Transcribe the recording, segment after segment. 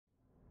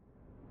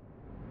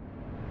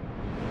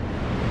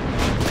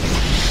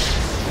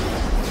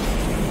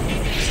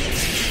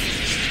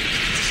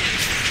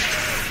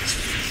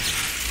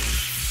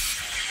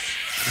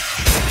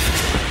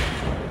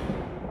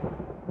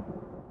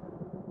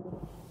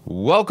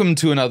Welcome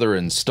to another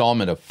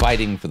installment of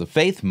Fighting for the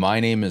Faith.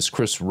 My name is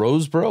Chris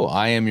Roseborough.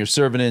 I am your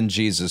servant in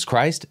Jesus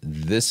Christ.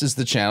 This is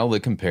the channel that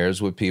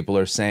compares what people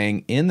are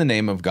saying in the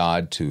name of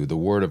God to the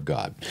Word of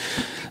God.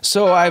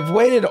 So I've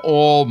waited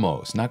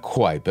almost, not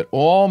quite, but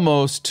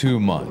almost 2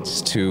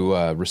 months to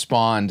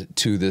respond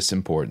to this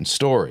important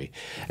story,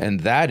 and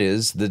that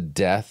is the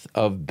death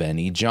of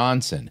Beni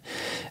Johnson.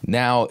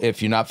 Now,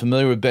 if you're not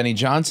familiar with Beni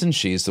Johnson,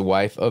 she's the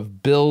wife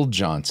of Bill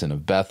Johnson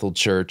of Bethel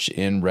Church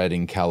in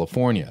Redding,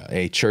 California,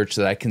 a church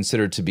that I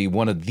consider to be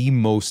one of the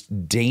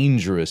most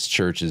dangerous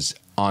churches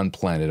on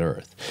planet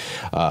Earth.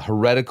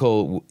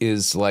 Heretical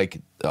is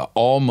like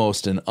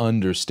almost an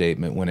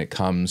understatement when it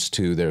comes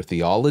to their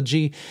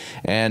theology,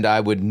 and I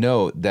would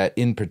note that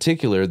in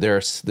particular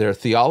their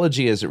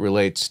theology as it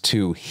relates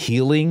to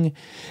healing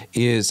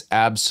is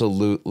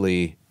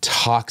absolutely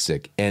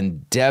toxic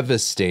and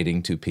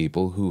devastating to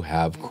people who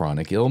have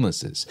chronic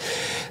illnesses.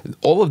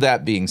 All of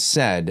that being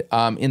said,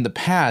 in the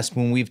past,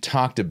 when we've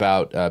talked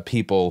about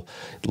people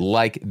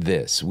like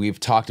this, we've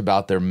talked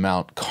about their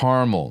Mount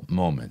Carmel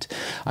moment.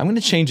 I'm going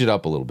to change it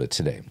up a little bit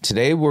today.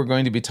 Today, we're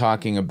going to be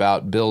talking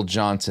about Bill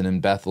Johnson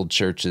and Bethel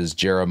Church's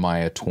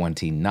Jeremiah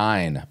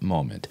 29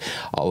 moment.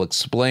 I'll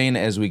explain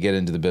as we get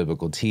into the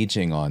biblical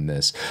teaching on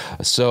this.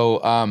 So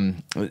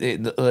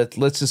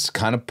let's just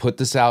kind of put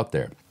this out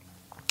there.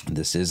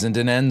 This isn't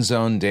an end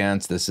zone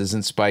dance. This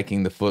isn't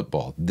spiking the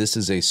football. This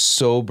is a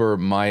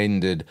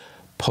sober-minded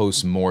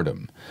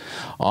post-mortem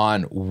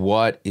on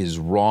what is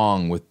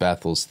wrong with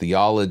Bethel's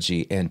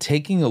theology and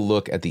taking a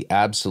look at the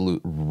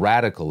absolute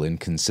radical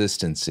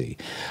inconsistency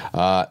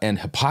and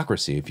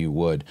hypocrisy, if you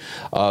would,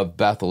 of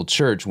Bethel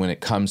Church when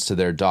it comes to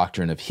their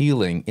doctrine of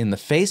healing in the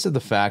face of the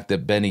fact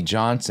that Beni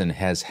Johnson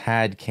has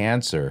had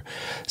cancer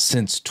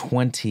since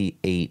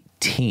 2018.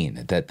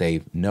 That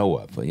they know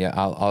of. Yeah,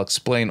 I'll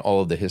explain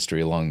all of the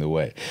history along the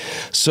way.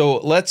 So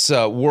let's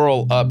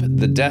whirl up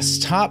the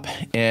desktop,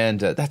 and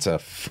that's a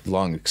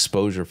long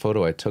exposure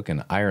photo I took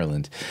in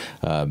Ireland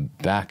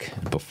back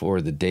before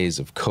the days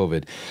of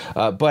COVID.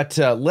 But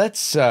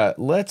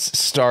let's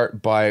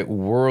start by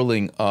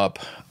whirling up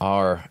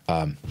our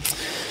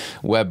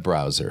web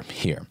browser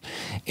here.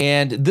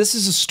 And this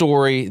is a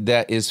story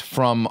that is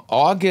from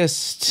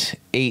August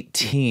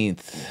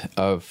 18th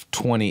of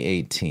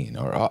 2018,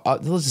 or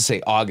let's just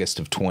say August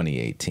of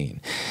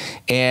 2018.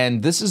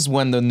 And this is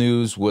when the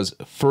news was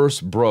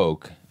first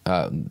broke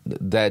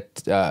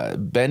that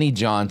Beni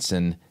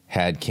Johnson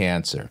had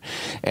cancer.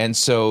 And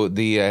so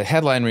the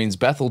headline reads,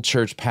 Bethel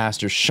Church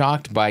pastor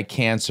shocked by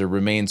cancer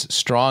remains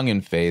strong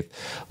in faith,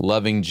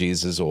 loving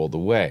Jesus all the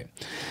way.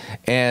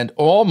 And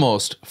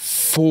almost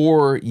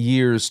 4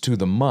 years to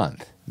the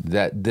month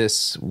that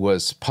this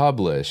was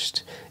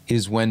published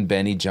is when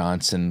Beni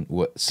Johnson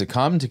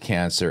succumbed to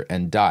cancer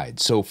and died.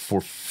 So for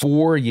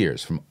 4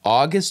 years, from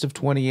August of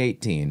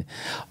 2018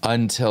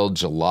 until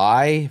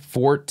July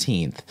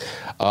 14th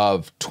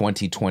of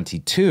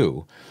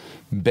 2022,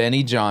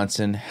 Beni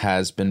Johnson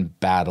has been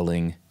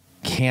battling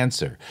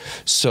cancer.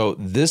 So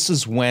this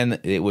is when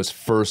it was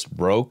first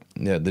broke.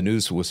 The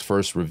news was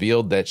first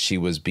revealed that she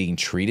was being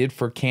treated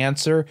for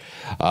cancer.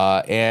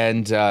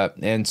 And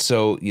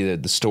so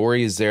the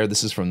story is there.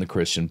 This is from the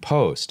Christian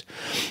Post.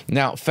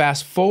 Now,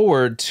 fast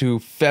forward to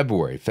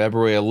February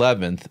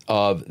 11th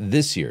of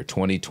this year,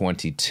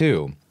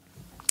 2022.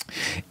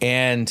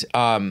 And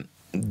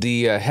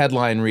the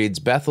headline reads,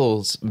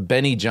 Bethel's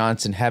Beni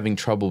Johnson having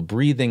trouble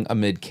breathing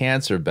amid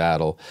cancer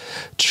battle.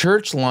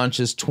 Church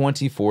launches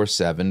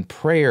 24/7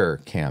 prayer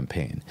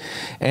campaign.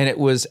 And it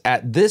was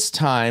at this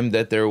time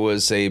that there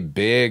was a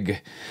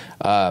big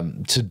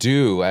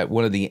to-do at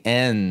one of the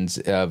ends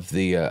of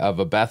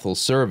a Bethel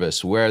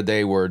service where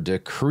they were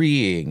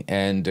decreeing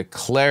and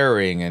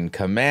declaring and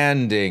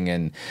commanding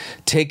and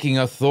taking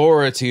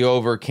authority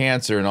over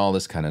cancer and all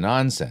this kind of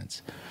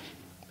nonsense.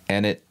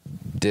 And it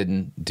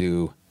didn't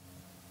do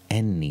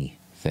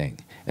anything.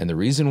 And the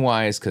reason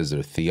why is because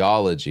their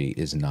theology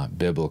is not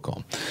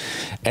biblical.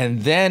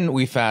 And then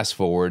we fast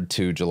forward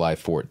to July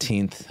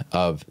 14th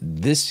of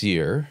this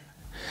year,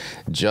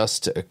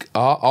 just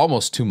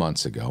almost 2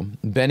 months ago.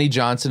 Beni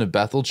Johnson of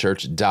Bethel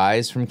Church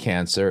dies from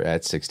cancer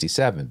at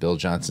 67. Bill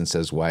Johnson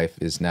says wife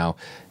is now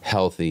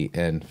healthy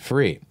and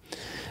free.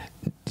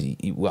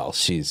 Well,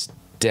 she's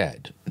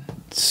dead.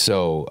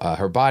 So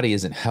her body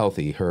isn't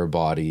healthy. Her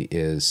body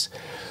is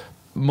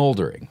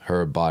moldering.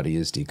 Her body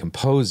is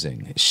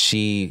decomposing.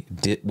 She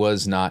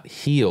was not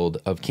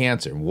healed of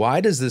cancer.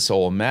 Why does this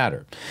all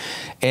matter?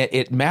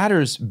 It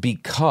matters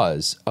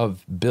because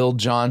of Bill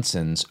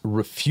Johnson's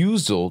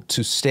refusal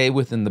to stay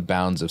within the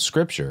bounds of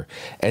Scripture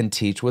and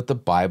teach what the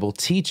Bible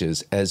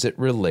teaches as it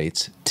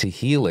relates to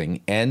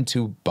healing and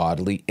to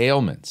bodily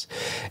ailments.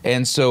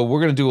 And so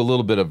we're going to do a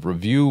little bit of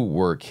review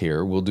work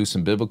here. We'll do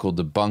some biblical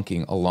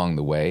debunking along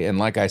the way. And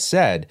like I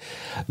said,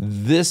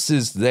 this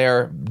is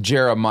their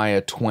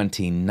Jeremiah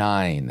 29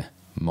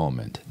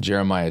 moment.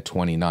 Jeremiah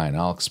 29.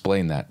 I'll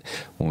explain that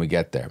when we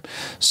get there.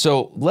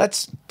 So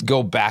let's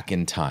go back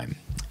in time.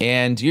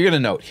 And you're going to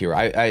note here,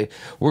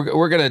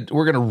 we're going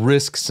to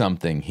risk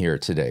something here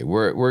today.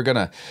 We're going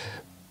to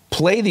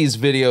play these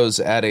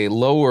videos at a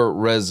lower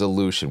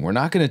resolution. We're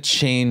not going to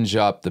change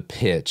up the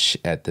pitch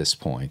at this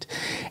point.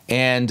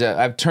 And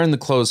I've turned the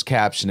closed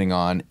captioning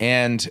on,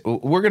 and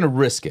we're going to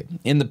risk it.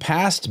 In the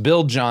past,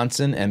 Bill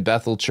Johnson and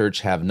Bethel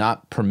Church have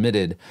not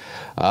permitted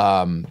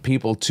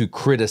people to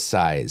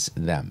criticize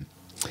them.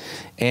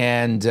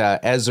 And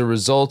as a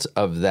result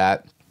of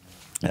that,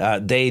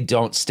 they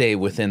don't stay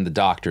within the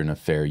doctrine of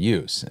fair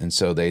use. And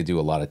so they do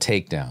a lot of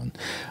takedown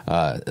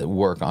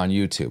work on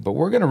YouTube. But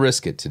we're going to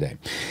risk it today.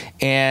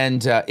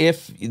 And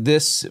if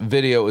this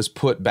video is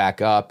put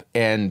back up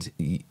and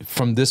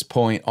from this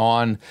point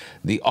on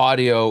the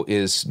audio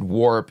is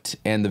warped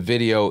and the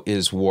video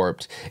is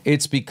warped,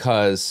 it's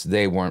because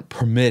they weren't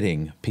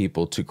permitting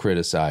people to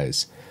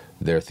criticize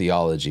their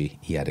theology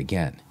yet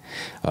again.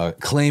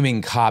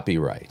 Claiming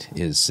copyright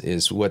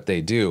is what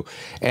they do.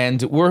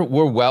 And we're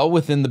well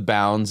within the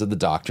bounds of the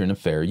doctrine of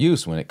fair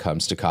use when it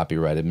comes to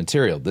copyrighted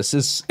material. This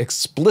is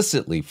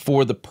explicitly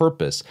for the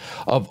purpose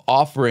of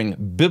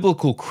offering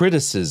biblical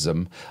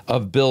criticism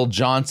of Bill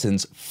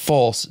Johnson's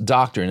false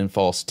doctrine and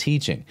false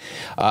teaching,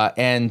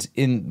 and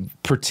in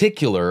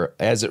particular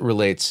as it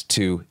relates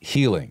to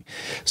healing.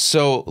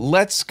 So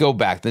let's go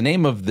back. The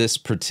name of this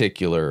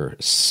particular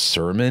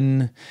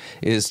sermon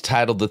is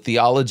titled The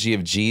Theology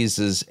of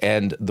Jesus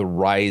and the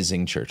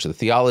Rising Church, the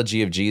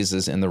theology of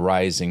Jesus and the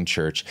Rising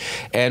Church.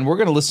 And we're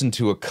going to listen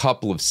to a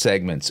couple of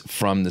segments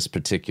from this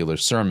particular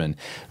sermon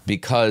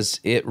because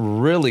it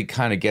really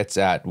kind of gets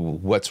at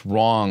what's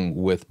wrong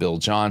with Bill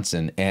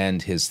Johnson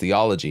and his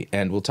theology.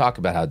 And we'll talk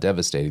about how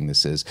devastating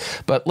this is.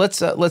 But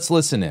let's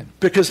listen in.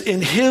 Because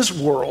in his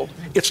world,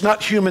 it's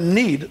not human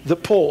need that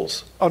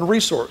pulls on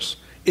resource.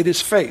 It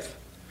is faith.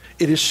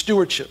 It is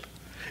stewardship.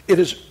 It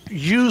is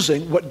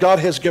using what God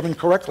has given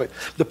correctly.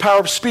 The power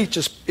of speech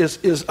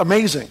is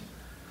amazing.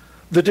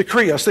 The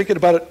decree, I was thinking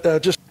about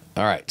it just.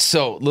 All right,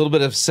 so a little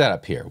bit of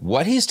setup here.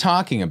 What he's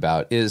talking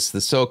about is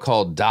the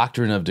so-called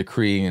doctrine of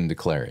decreeing and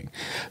declaring,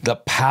 the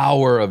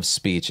power of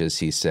speech, as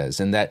he says,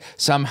 and that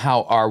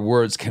somehow our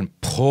words can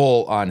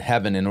pull on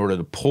heaven in order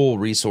to pull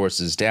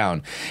resources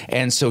down.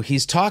 And so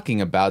he's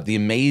talking about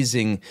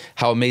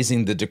how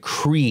amazing the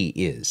decree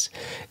is.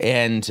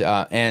 And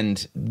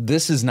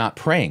this is not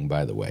praying,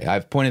 by the way.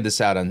 I've pointed this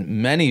out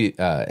on many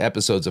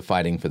episodes of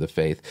Fighting for the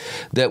Faith,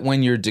 that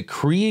when you're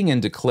decreeing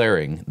and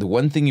declaring, the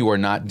one thing you are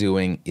not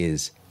doing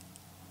is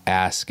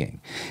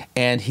asking.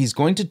 And he's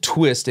going to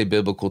twist a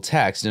biblical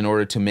text in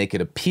order to make it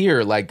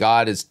appear like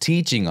God is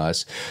teaching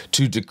us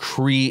to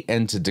decree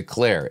and to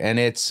declare. And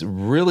it's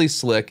really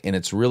slick and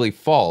it's really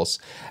false.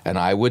 And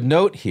I would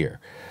note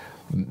here,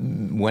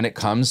 when it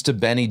comes to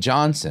Benny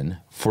Johnson,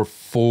 for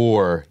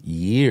 4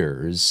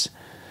 years,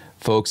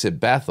 folks at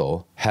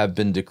Bethel have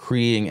been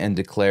decreeing and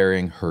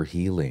declaring her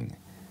healing.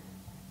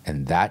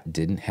 And that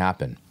didn't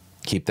happen.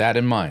 Keep that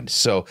in mind.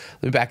 So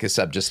let me back this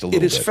up just a little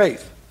bit. It is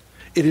faith.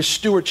 It is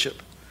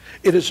stewardship.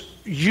 It is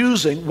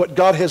using what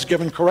God has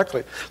given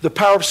correctly. The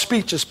power of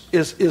speech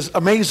is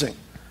amazing.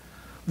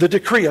 The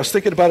decree, I was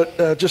thinking about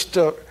it just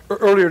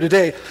earlier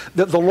today,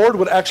 that the Lord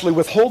would actually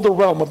withhold the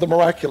realm of the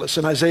miraculous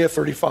in Isaiah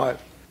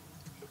 35.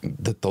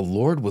 That the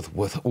Lord would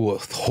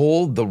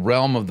withhold the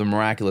realm of the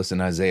miraculous in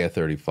Isaiah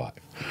 35.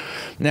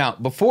 Now,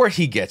 before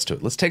he gets to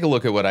it, let's take a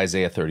look at what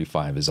Isaiah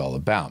 35 is all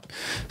about.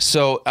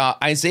 So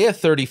Isaiah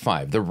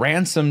 35, the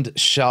ransomed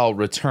shall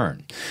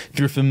return. If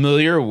you're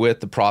familiar with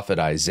the prophet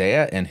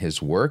Isaiah and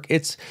his work,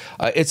 it's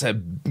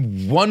a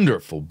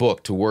wonderful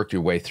book to work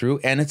your way through,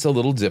 and it's a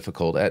little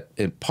difficult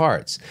at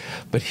parts.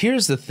 But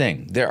here's the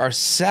thing. There are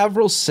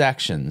several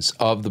sections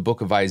of the book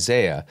of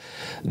Isaiah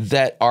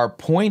that are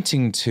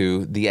pointing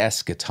to the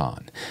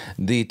eschaton,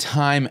 the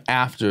time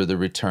after the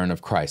return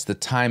of Christ, the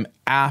time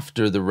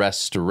after the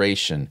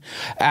restoration,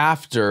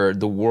 after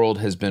the world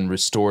has been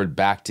restored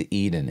back to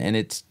Eden. And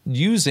it's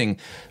using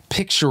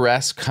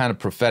picturesque kind of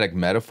prophetic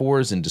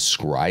metaphors and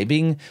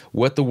describing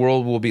what the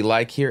world will be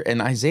like here.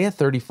 And Isaiah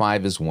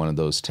 35 is one of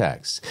those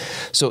texts.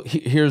 So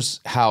here's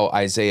how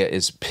Isaiah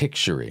is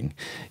picturing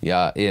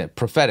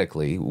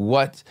prophetically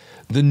what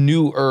the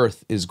new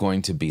earth is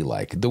going to be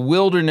like. The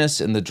wilderness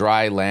and the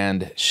dry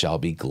land shall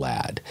be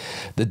glad.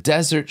 The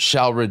desert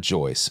shall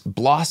rejoice,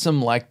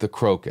 blossom like the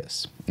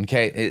crocus.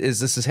 Okay, is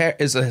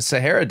the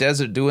Sahara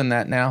Desert doing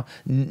that now?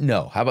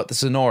 No. How about the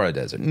Sonora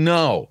Desert?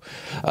 No.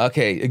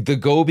 Okay, the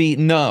Gobi?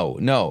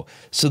 No.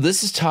 So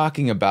this is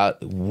talking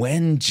about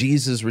when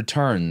Jesus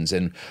returns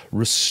and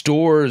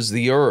restores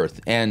the earth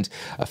and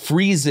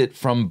frees it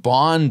from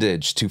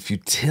bondage to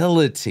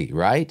futility,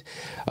 right?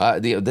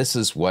 This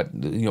is what,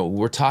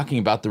 we're talking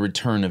about, the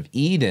return of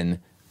Eden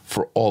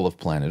for all of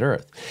planet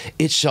Earth.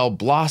 It shall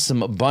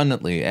blossom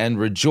abundantly and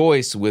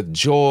rejoice with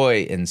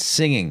joy and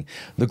singing.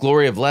 The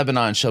glory of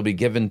Lebanon shall be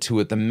given to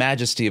it, the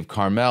majesty of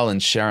Carmel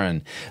and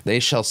Sharon. They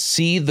shall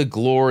see the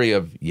glory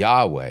of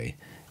Yahweh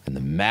and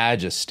the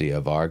majesty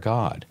of our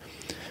God.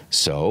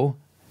 So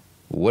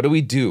What do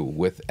we do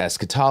with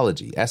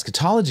eschatology?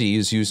 Eschatology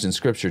is used in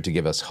Scripture to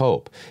give us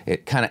hope.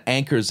 It kind of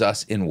anchors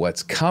us in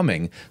what's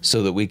coming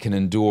so that we can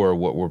endure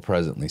what we're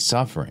presently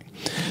suffering.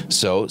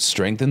 So,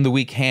 strengthen the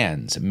weak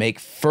hands, make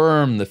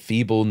firm the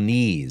feeble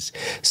knees.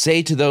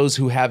 Say to those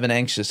who have an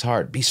anxious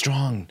heart, be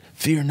strong,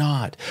 fear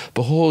not.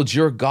 Behold,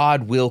 your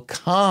God will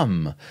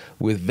come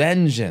with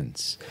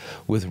vengeance,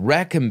 with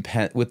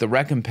the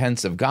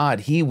recompense of God.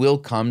 He will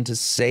come to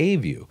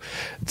save you.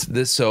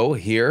 So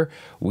here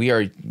we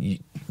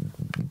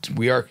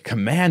are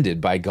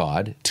commanded by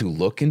God to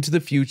look into the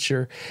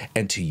future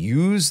and to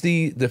use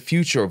the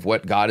future of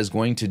what God is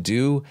going to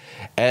do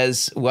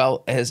as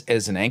well as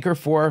an anchor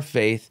for our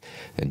faith,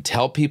 and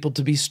tell people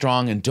to be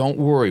strong and don't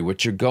worry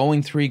what you're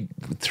going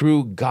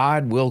through.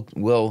 God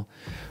will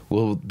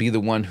be the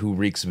one who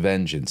wreaks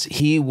vengeance.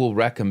 He will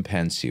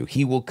recompense you.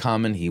 He will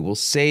come and he will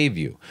save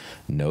you.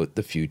 Note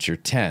the future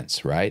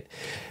tense, right?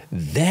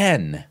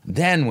 Then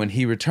when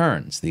he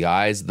returns, the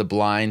eyes of the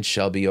blind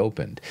shall be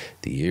opened,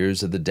 the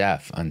ears of the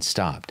deaf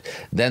unstopped.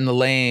 Then the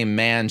lame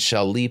man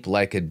shall leap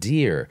like a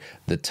deer,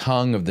 the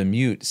tongue of the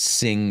mute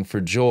sing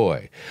for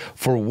joy.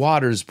 For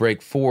waters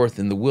break forth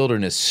in the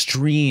wilderness,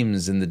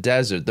 streams in the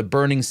desert. The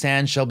burning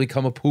sand shall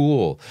become a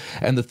pool,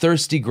 and the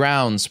thirsty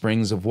ground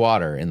springs of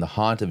water. In the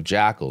haunt of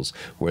jackals,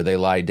 where they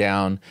lie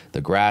down,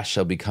 the grass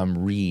shall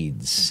become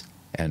reeds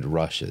and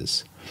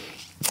rushes.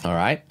 All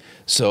right,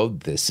 so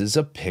this is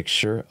a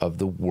picture of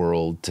the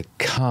world to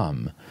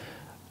come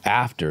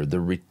after the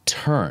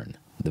return,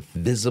 the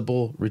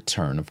visible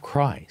return of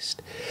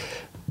Christ.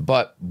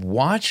 But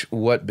watch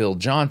what Bill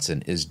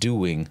Johnson is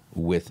doing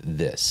with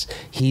this.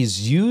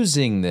 He's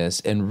using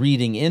this and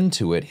reading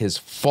into it his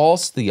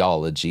false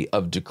theology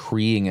of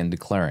decreeing and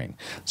declaring.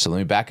 So let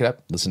me back it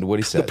up. Listen to what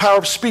he says. The power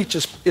of speech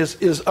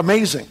is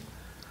amazing.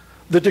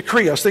 The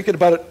decree, I was thinking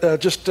about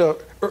it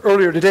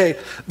earlier today,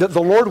 that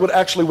the Lord would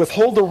actually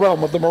withhold the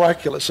realm of the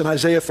miraculous in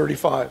Isaiah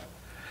 35.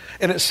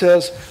 And it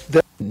says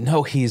that...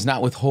 No, he's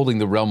not withholding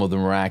the realm of the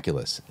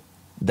miraculous.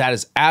 That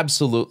is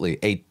absolutely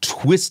a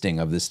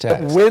twisting of this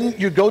text. When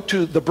you go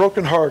to the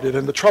brokenhearted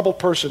and the troubled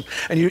person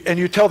and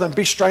you tell them,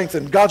 be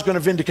strengthened, God's going to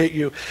vindicate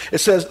you, it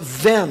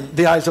says, then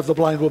the eyes of the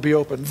blind will be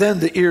opened, then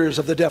the ears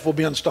of the deaf will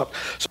be unstopped.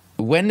 So,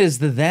 when is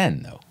the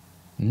then, though?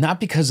 Not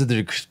because of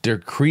the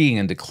decreeing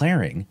and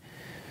declaring.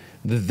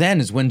 The then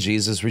is when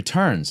Jesus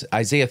returns.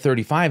 Isaiah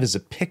 35 is a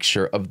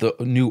picture of the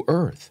new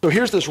earth. So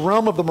here's this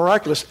realm of the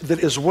miraculous that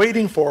is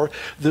waiting for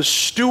the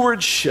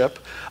stewardship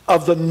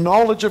of the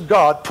knowledge of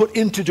God put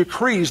into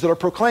decrees that are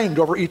proclaimed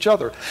over each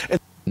other.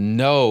 And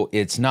no,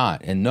 it's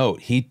not. And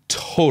note, he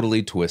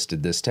totally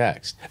twisted this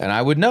text. And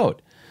I would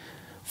note,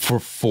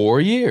 for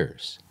 4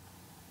 years,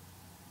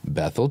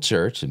 Bethel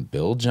Church and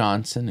Bill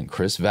Johnson and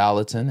Chris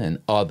Valentin and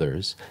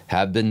others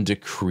have been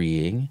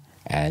decreeing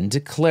and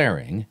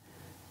declaring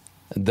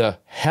the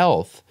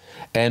health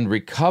and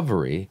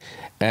recovery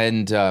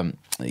and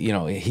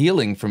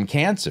healing from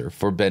cancer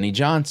for Benny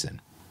Johnson.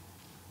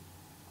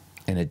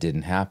 And it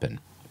didn't happen.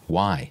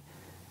 Why?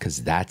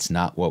 Because that's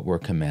not what we're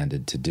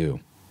commanded to do.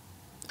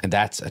 And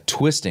that's a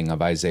twisting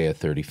of Isaiah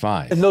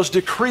 35. And those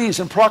decrees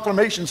and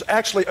proclamations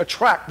actually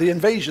attract the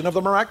invasion of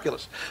the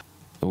miraculous.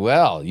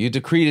 Well, you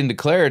decreed and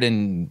declared,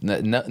 and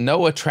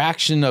no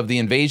attraction of the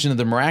invasion of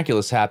the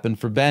miraculous happened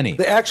for Benny.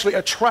 They actually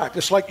attract.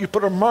 It's like you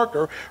put a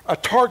marker, a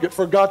target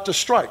for God to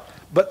strike.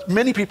 But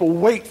many people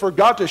wait for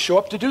God to show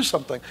up to do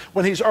something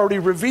when he's already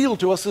revealed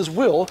to us his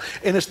will,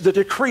 and it's the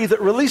decree that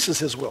releases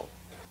his will.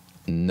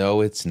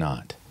 No, it's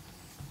not.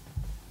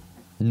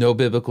 No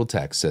biblical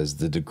text says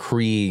the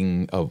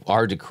decreeing of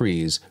our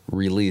decrees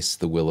release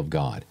the will of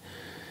God.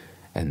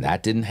 And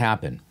that didn't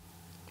happen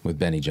with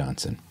Benny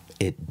Johnson.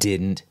 It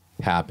didn't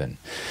happen.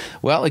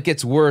 Well, it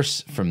gets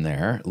worse from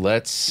there.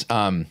 Let's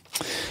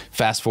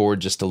fast forward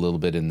just a little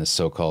bit in this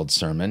so-called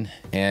sermon,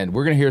 and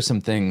we're going to hear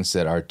some things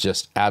that are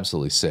just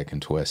absolutely sick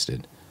and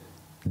twisted.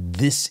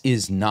 This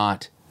is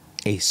not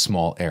a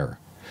small error.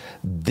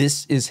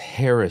 This is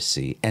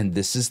heresy, and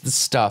this is the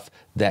stuff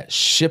that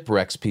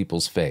shipwrecks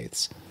people's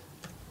faiths.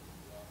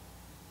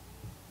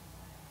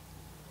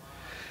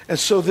 And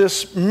so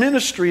this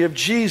ministry of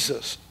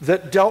Jesus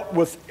that dealt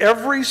with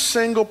every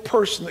single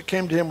person that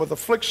came to him with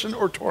affliction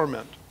or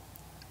torment,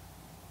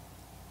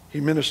 he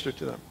ministered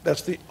to them.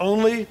 That's the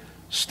only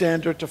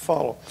standard to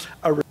follow.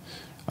 All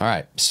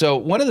right. So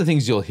one of the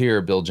things you'll hear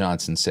Bill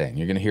Johnson saying,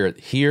 you're going to hear it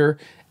here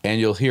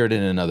and you'll hear it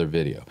in another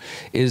video,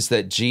 is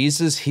that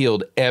Jesus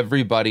healed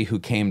everybody who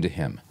came to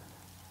him.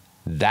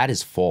 That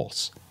is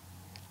false.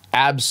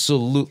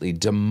 Absolutely,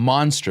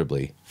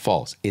 demonstrably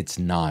false. It's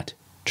not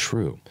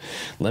true.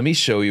 Let me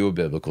show you a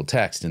biblical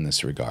text in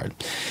this regard.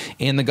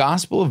 In the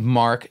Gospel of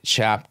Mark,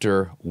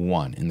 chapter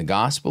 1. In the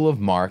Gospel of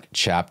Mark,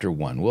 chapter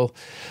 1,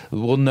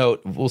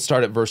 we'll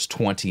start at verse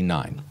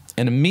 29.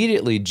 And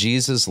immediately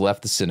Jesus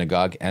left the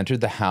synagogue,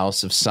 entered the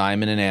house of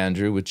Simon and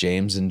Andrew with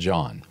James and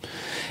John.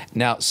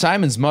 Now,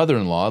 Simon's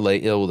mother-in-law lay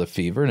ill with a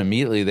fever, and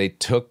immediately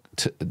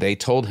they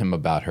told him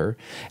about her.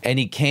 And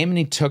he came and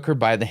he took her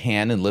by the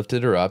hand and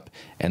lifted her up,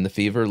 and the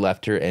fever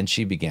left her, and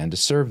she began to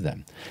serve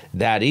them.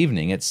 That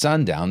evening at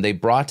sundown, they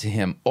brought to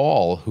him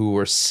all who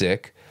were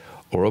sick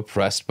or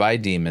oppressed by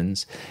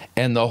demons,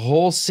 and the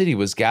whole city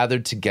was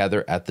gathered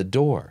together at the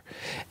door.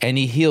 And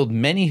he healed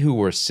many who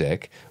were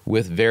sick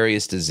with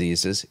various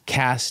diseases,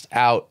 cast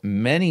out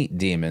many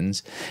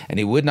demons, and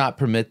he would not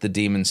permit the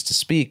demons to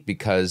speak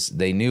because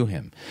they knew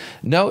him.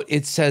 Note,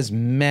 it says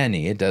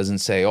many, it doesn't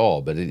say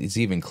all, but it's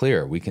even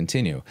clearer. We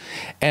continue.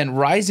 And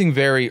rising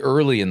very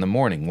early in the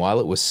morning,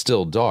 while it was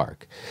still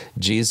dark,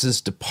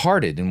 Jesus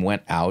departed and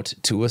went out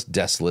to a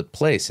desolate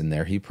place, and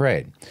there he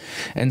prayed.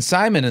 And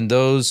Simon and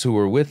those who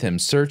were with him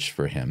searched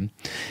for him,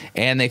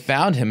 and they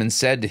found him and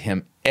said to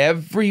him,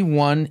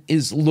 "Everyone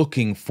is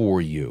looking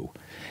for you."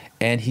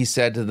 And he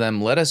said to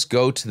them, "Let us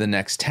go to the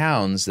next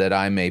towns that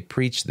I may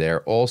preach there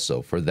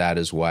also, for that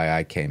is why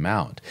I came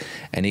out."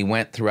 And he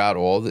went throughout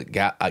all the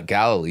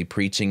Galilee,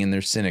 preaching in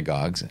their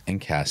synagogues and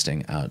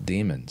casting out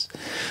demons.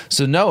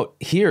 So note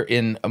here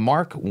in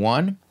Mark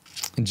 1,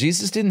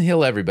 Jesus didn't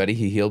heal everybody,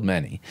 he healed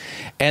many.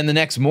 And the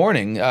next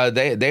morning,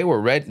 they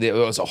were ready. There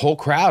was a whole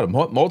crowd, a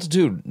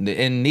multitude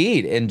in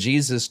need, and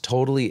Jesus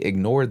totally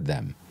ignored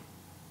them.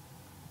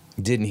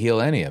 Didn't heal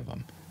any of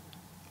them.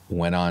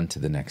 Went on to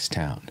the next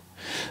town.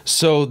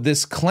 So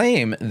this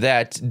claim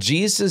that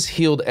Jesus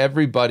healed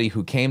everybody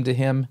who came to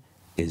him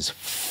is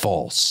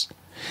false.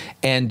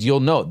 And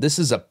you'll note this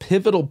is a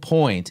pivotal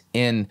point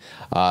in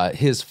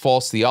his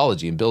false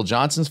theology. In Bill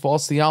Johnson's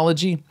false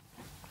theology,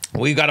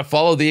 we've got to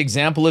follow the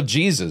example of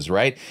Jesus,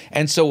 right?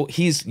 And so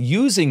he's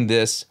using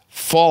this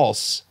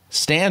false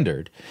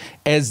standard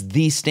as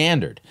the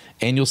standard.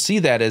 And you'll see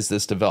that as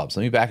this develops.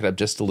 Let me back it up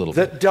just a little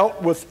bit. That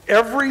dealt with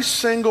every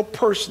single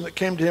person that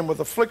came to him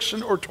with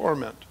affliction or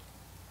torment.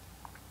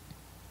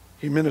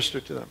 He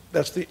ministered to them.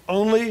 That's the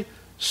only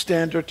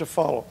standard to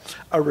follow.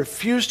 I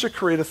refuse to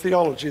create a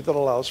theology that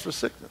allows for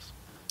sickness.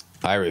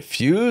 I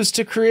refuse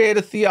to create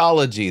a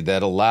theology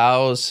that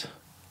allows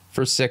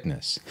for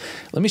sickness.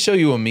 Let me show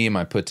you a meme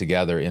I put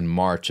together in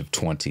March of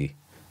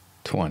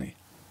 2020.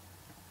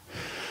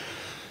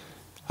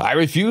 I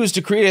refuse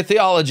to create a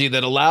theology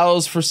that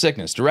allows for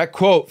sickness. Direct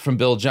quote from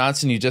Bill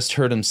Johnson. You just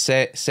heard him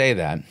say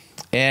that.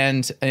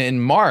 And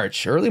in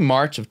March, early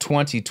March of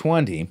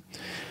 2020,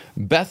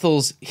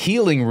 Bethel's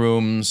healing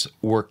rooms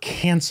were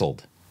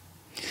canceled.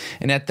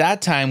 And at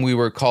that time, we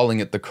were calling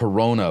it the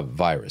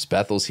coronavirus.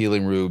 Bethel's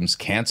healing rooms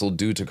canceled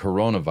due to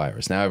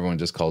coronavirus. Now everyone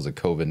just calls it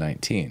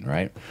COVID-19,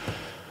 right?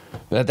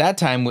 But at that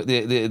time,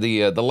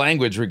 the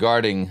language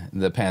regarding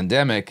the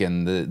pandemic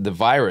and the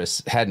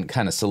virus hadn't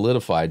kind of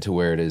solidified to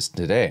where it is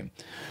today.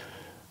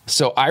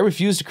 So I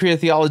refuse to create a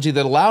theology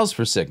that allows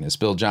for sickness,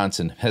 Bill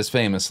Johnson has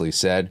famously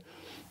said.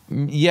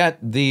 Yet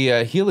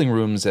the healing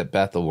rooms at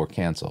Bethel were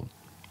canceled.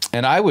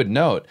 And I would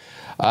note,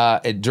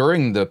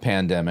 during the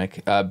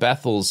pandemic,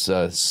 Bethel's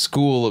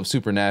School of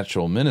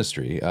Supernatural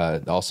Ministry,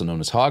 also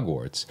known as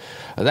Hogwarts,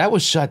 that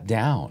was shut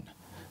down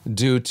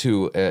due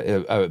to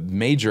a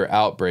major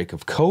outbreak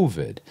of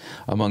COVID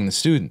among the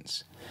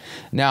students.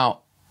 Now,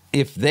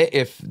 if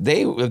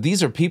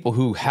these are people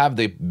who have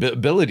the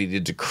ability to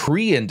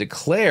decree and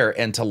declare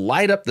and to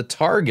light up the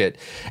target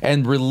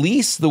and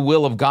release the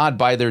will of God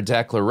by their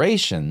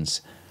declarations,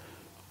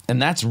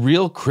 and that's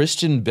real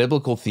Christian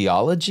biblical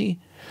theology,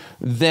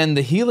 then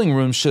the healing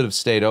rooms should have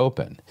stayed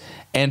open.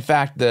 In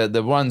fact,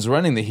 the ones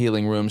running the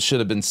healing rooms should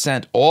have been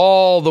sent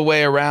all the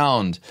way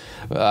around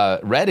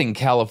Redding,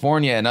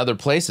 California, and other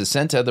places,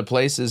 sent to other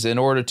places in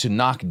order to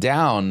knock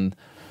down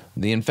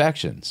the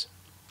infections.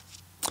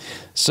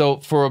 So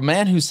for a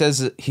man who says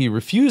that he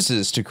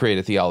refuses to create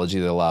a theology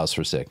that allows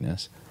for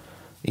sickness,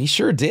 he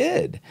sure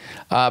did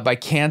by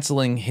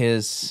canceling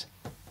his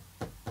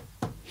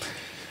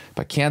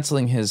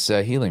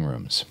healing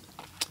rooms.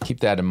 Keep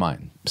that in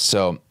mind.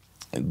 So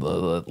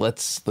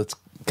let's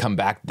come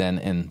back then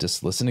and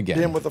just listen again.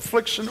 Him with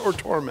affliction or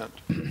torment.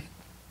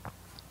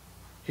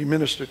 He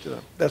ministered to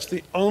them. That's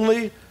the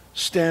only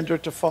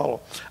standard to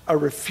follow. I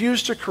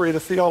refuse to create a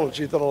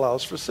theology that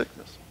allows for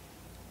sickness.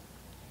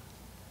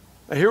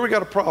 Now here we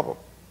got a problem.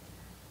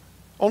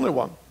 Only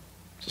one.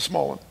 It's a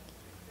small one.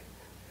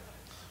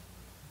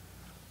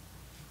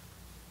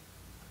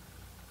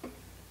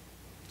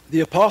 The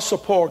Apostle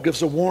Paul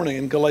gives a warning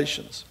in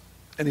Galatians.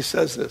 And he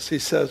says this. He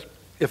says,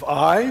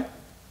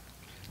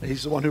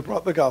 he's the one who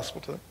brought the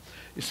gospel to them.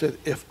 He said,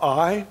 if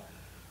I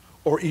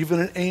or even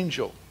an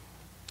angel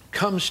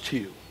comes to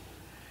you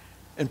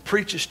and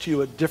preaches to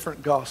you a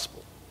different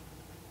gospel,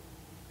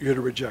 you're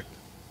to reject it.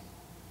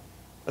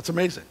 That's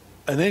amazing.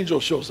 An angel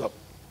shows up.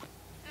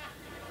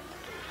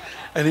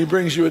 And he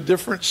brings you a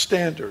different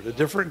standard, a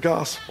different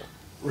gospel.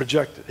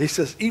 Reject it. He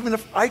says, even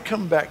if I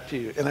come back to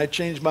you and I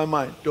change my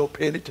mind, don't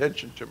pay any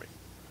attention to me.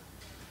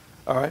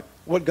 All right?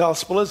 What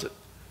gospel is it?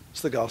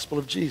 It's the gospel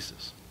of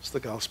Jesus. It's the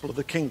gospel of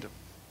the kingdom.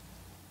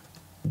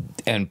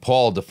 And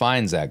Paul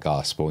defines that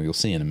gospel. You'll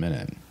see in a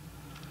minute.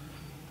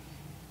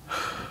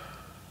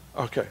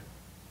 Okay.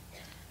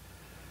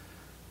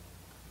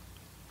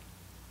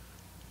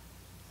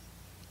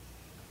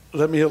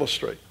 Let me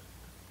illustrate.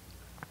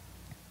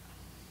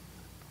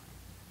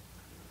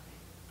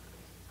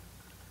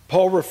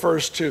 Paul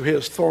refers to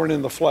his thorn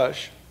in the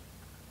flesh,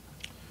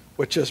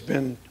 which has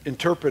been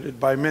interpreted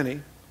by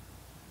many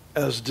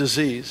as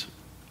disease,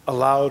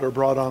 allowed or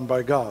brought on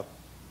by God.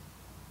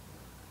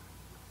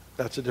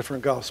 That's a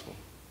different gospel.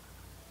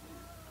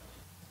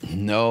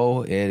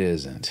 No, it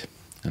isn't.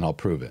 And I'll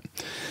prove it.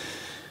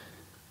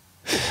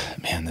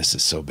 Man, this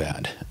is so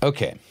bad.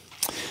 Okay.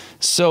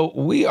 So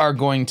we are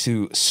going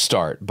to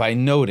start by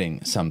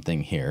noting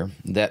something here,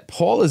 that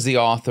Paul is the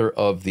author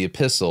of the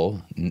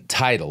epistle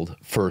titled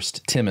 1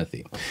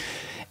 Timothy.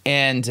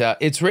 And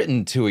it's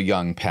written to a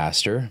young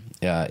pastor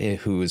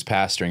who was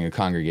pastoring a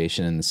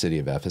congregation in the city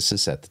of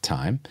Ephesus at the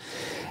time.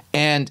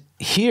 And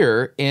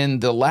here in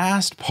the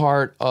last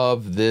part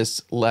of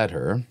this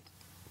letter,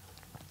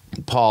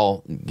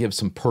 Paul gives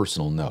some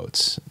personal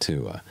notes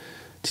to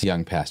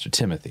young Pastor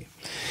Timothy.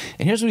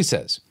 And here's what he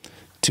says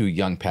to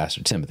young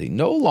Pastor Timothy: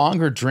 no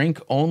longer drink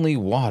only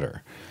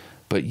water,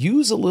 but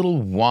use a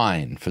little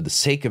wine for the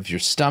sake of your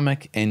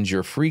stomach and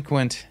your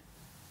frequent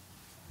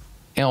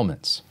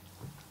ailments.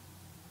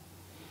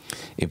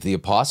 If the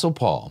Apostle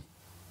Paul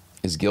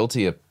is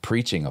guilty of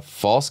preaching a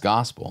false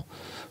gospel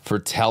for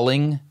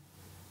telling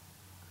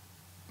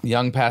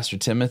young Pastor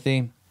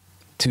Timothy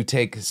to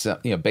take,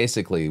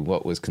 basically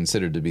what was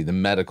considered to be the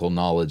medical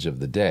knowledge of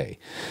the day,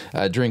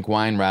 drink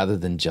wine rather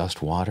than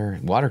just water.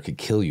 Water could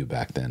kill you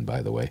back then,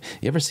 by the way.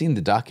 You ever seen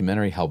the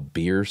documentary How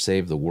Beer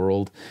Saved the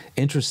World?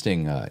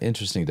 Interesting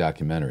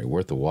documentary,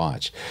 worth a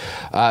watch.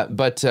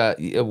 But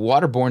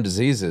waterborne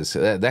diseases,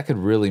 that could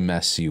really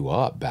mess you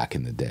up back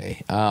in the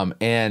day.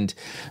 And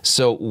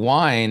so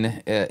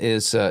wine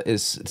is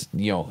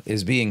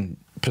being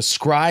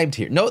prescribed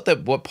here. Note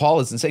that what Paul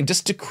isn't saying,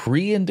 just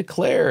decree and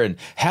declare and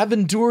have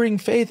enduring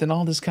faith and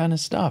all this kind of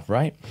stuff,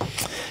 right?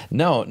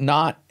 No,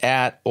 not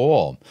at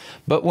all.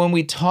 But when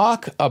we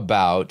talk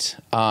about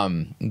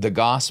the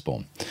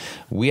gospel,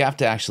 we have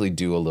to actually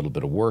do a little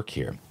bit of work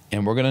here.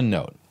 And we're going to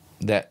note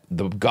that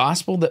the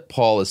gospel that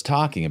Paul is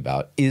talking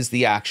about is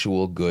the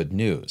actual good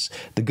news.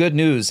 The good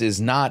news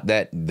is not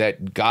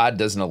that God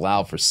doesn't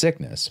allow for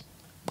sickness.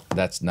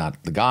 That's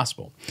not the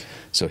gospel.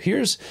 So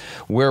here's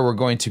where we're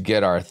going to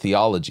get our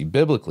theology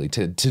biblically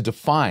to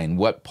define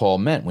what Paul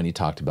meant when he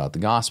talked about the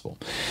gospel.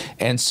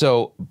 And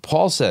so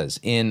Paul says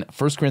in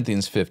 1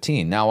 Corinthians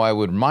 15, now I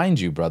would remind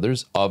you,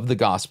 brothers, of the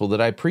gospel that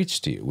I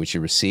preached to you, which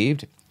you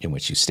received, in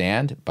which you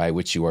stand, by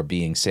which you are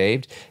being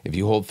saved, if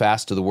you hold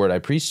fast to the word I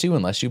preached to you,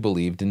 unless you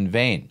believed in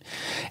vain.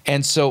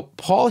 And so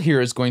Paul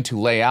here is going to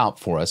lay out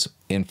for us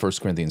in 1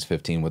 Corinthians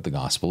 15 what the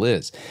gospel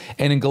is.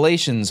 And in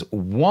Galatians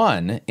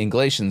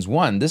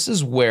 1, this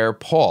is where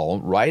Paul,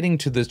 writing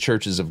to the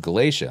churches of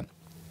Galatia,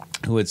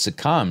 who had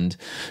succumbed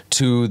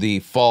to the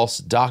false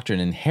doctrine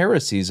and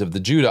heresies of the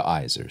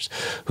Judaizers,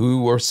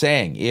 who were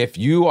saying, if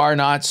you are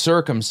not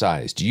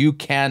circumcised, you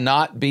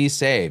cannot be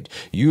saved.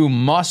 You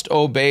must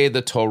obey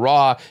the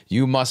Torah.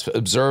 You must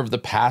observe the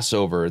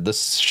Passover, the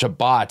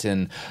Shabbat,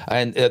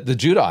 and the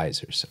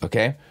Judaizers,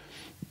 okay?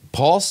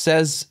 Paul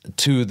says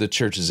to the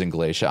churches in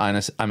Galatia,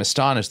 I'm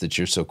astonished that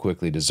you're so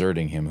quickly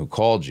deserting him who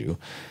called you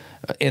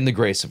in the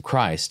grace of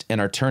Christ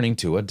and are turning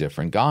to a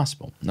different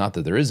gospel. Not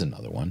that there is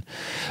another one,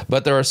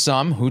 but there are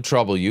some who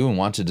trouble you and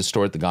want to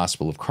distort the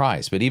gospel of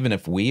Christ. But even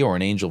if we or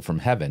an angel from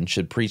heaven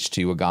should preach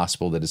to you a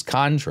gospel that is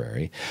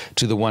contrary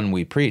to the one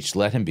we preached,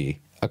 let him be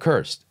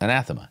accursed,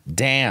 anathema,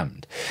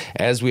 damned.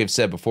 As we have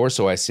said before,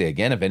 so I say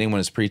again, if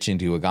anyone is preaching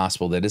to you a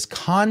gospel that is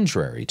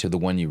contrary to the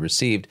one you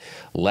received,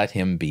 let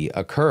him be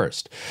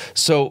accursed.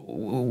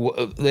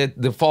 So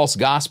the false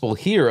gospel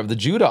here of the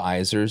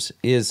Judaizers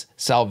is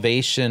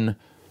salvation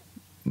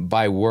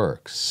by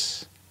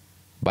works,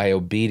 by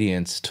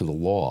obedience to the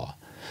law.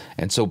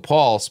 And so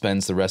Paul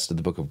spends the rest of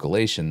the book of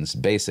Galatians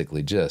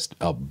basically just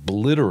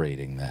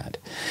obliterating that.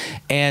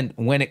 And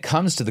when it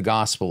comes to the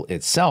gospel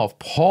itself,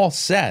 Paul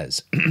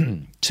says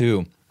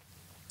to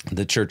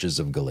the churches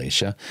of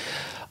Galatia,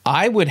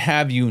 I would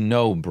have you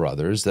know,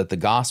 brothers, that the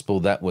gospel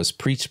that was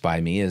preached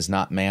by me is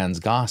not man's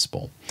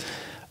gospel.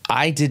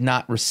 I did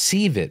not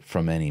receive it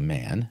from any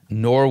man,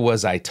 nor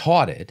was I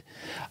taught it.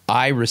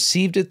 I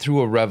received it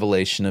through a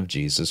revelation of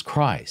Jesus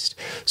Christ.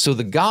 So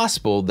the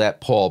gospel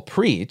that Paul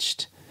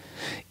preached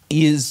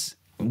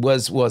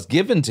was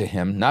given to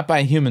him not by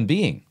a human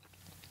being.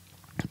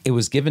 It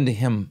was given to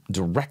him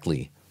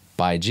directly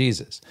by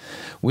Jesus,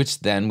 which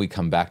then we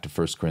come back to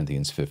 1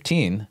 Corinthians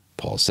 15.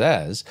 Paul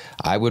says,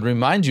 I would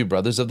remind you,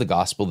 brothers, of the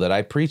gospel that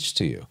I preached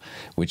to you,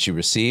 which you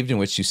received, in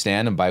which you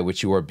stand, and by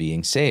which you are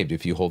being saved,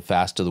 if you hold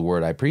fast to the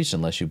word I preached,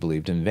 unless you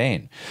believed in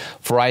vain.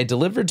 For I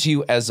delivered to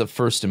you as of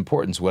first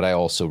importance what I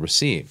also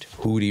received.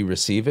 Who did he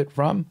receive it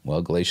from?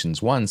 Well,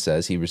 Galatians 1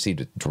 says he received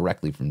it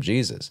directly from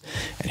Jesus.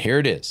 And here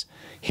it is.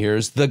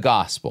 Here's the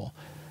gospel.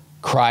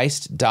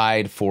 Christ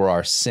died for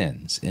our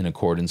sins in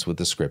accordance with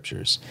the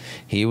Scriptures.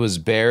 He was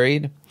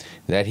buried,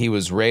 that he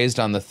was raised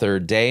on the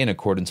third day in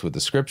accordance with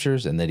the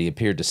Scriptures, and that he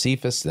appeared to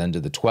Cephas, then to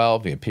the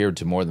 12. He appeared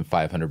to more than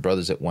 500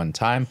 brothers at one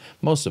time,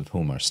 most of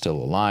whom are still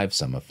alive.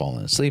 Some have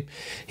fallen asleep.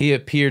 He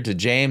appeared to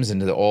James and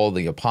to all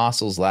the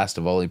apostles. Last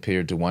of all, he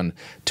appeared to one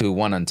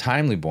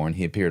untimely born.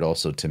 He appeared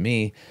also to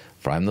me,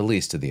 for I am the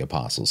least of the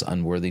apostles,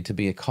 unworthy to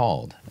be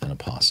called an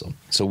apostle.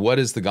 So what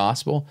is the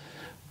gospel?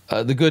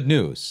 The good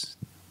news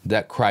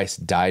that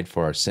Christ died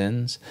for our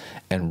sins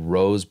and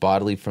rose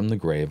bodily from the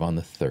grave on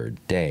the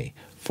third day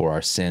for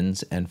our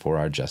sins and for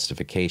our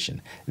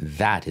justification.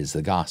 That is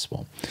the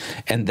gospel.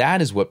 And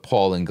that is what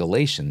Paul in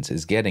Galatians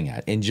is getting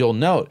at. And you'll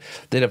note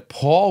that if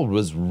Paul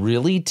was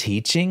really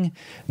teaching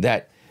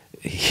that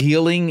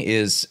healing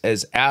is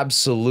as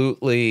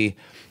absolutely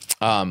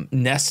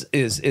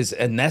is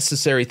a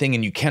necessary thing,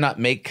 and you cannot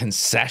make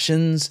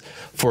concessions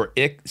for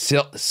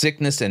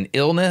sickness and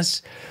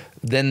illness,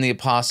 then the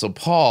Apostle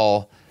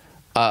Paul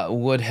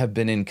would have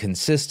been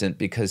inconsistent,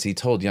 because he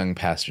told young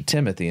Pastor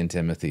Timothy in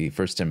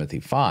 1 Timothy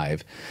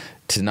 5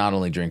 to not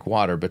only drink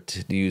water, but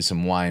to use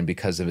some wine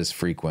because of his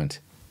frequent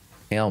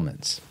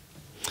ailments.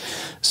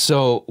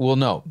 So we'll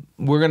know.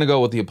 We're going to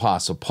go with the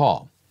Apostle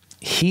Paul.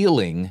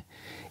 Healing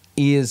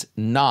is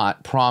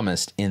not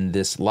promised in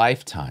this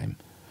lifetime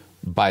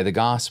by the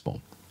gospel.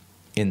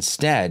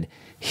 Instead,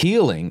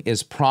 healing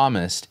is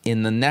promised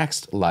in the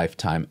next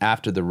lifetime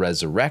after the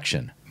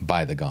resurrection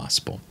by the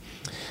gospel.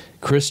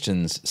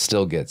 Christians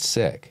still get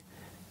sick.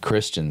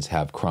 Christians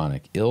have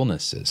chronic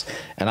illnesses.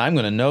 And I'm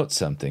going to note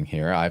something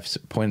here. I've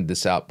pointed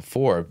this out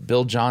before.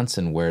 Bill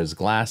Johnson wears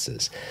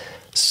glasses.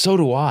 So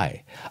do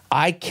I.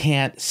 I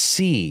can't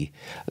see.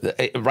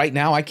 Right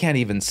now, I can't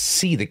even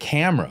see the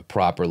camera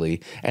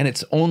properly, and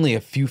it's only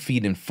a few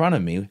feet in front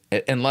of me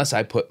unless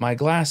I put my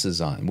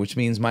glasses on, which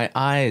means my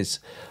eyes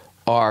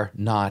are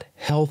not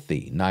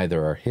healthy.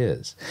 Neither are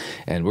his.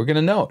 And we're going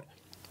to note,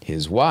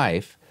 his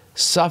wife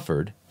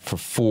suffered for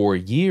 4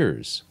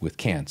 years with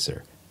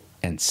cancer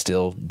and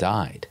still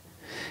died.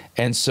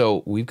 And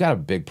so we've got a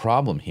big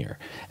problem here.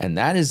 And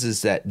that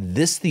is that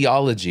this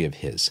theology of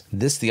his,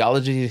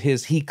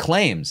 he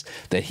claims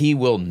that he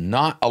will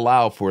not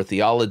allow for a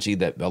theology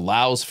that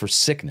allows for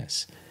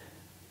sickness.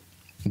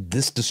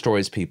 This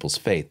destroys people's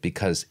faith,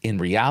 because in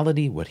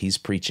reality, what he's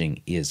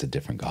preaching is a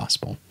different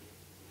gospel.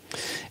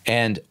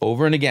 And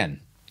over and again,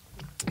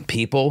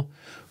 people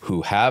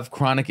who have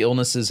chronic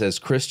illnesses as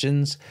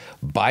Christians,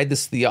 by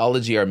this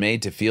theology, are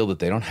made to feel that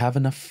they don't have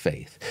enough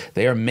faith.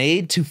 They are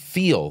made to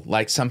feel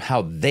like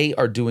somehow they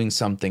are doing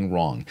something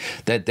wrong,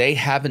 that they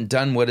haven't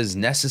done what is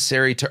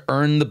necessary to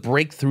earn the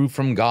breakthrough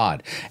from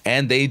God.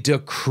 And they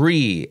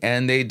decree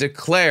and they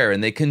declare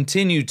and they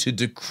continue to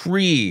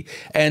decree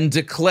and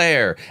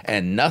declare,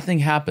 and nothing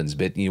happens.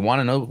 But you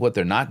want to know what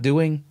they're not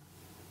doing?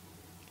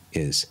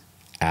 Is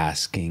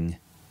asking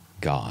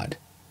God,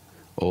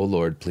 "Oh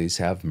Lord, please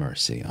have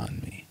mercy on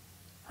me."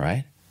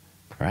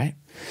 Right?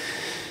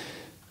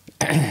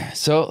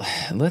 So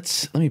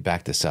let me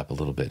back this up a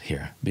little bit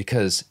here,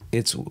 because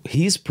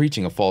he's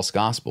preaching a false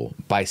gospel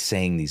by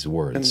saying these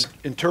words. And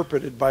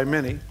interpreted by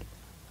many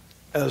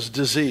as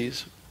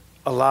disease,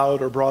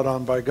 allowed or brought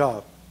on by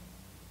God.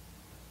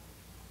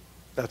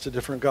 That's a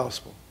different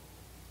gospel.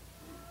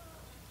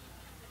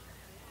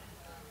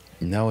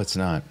 No, it's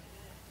not.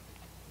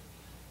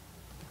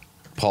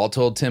 Paul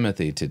told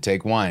Timothy to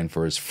take wine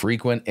for his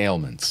frequent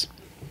ailments.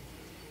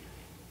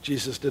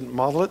 Jesus didn't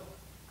model it.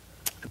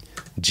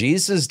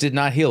 Jesus did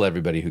not heal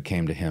everybody who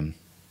came to him.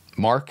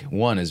 Mark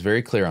 1 is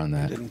very clear on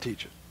that. He didn't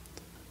teach it.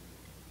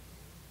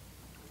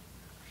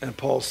 And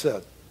Paul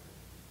said,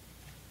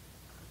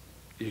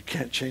 you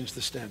can't change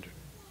the standard.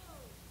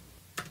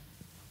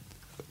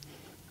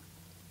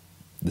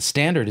 The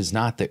standard is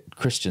not that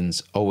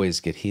Christians always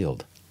get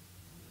healed.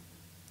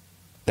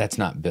 That's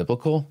not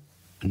biblical,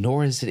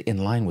 nor is it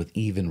in line with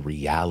even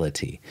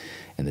reality.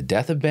 And the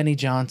death of Benny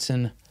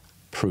Johnson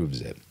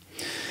proves it.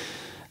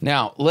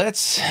 Now,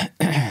 let's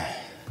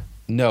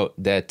note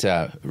that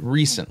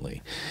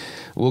recently,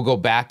 we'll go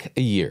back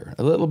a year,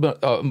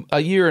 a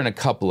year and a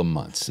couple of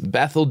months.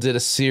 Bethel did a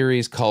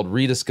series called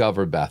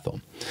Rediscover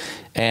Bethel,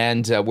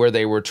 and where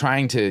they were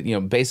trying to,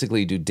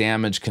 basically do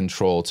damage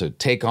control to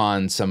take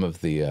on some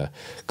of the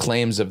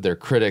claims of their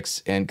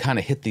critics and kind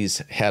of hit these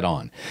head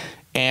on.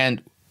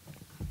 And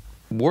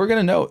we're going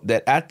to note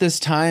that at this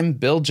time,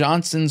 Bill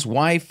Johnson's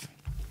wife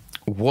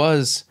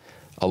was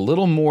a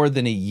little more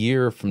than a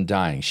year from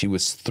dying. She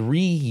was 3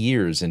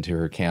 years into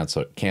her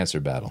cancer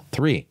battle.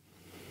 3.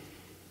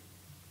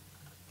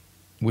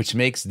 Which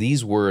makes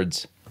these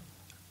words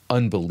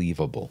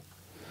unbelievable.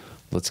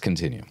 Let's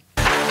continue.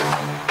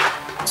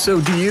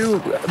 So do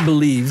you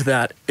believe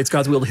that it's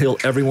God's will to heal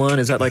everyone?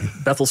 Is that like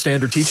Bethel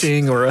standard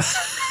teaching, or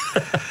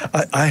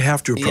I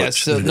have to approach. Yes,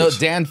 so no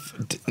Dan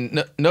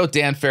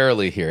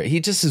Farrelly here.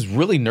 He just is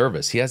really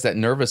nervous. He has that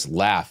nervous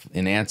laugh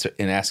in asking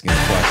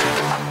the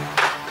question.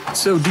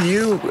 So do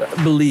you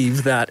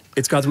believe that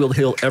it's God's will to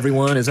heal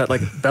everyone? Is that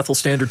like Bethel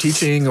standard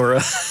teaching, or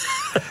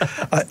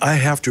I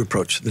have to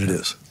approach that it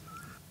is.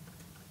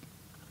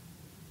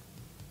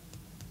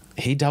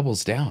 He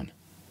doubles down.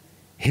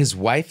 His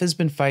wife has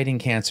been fighting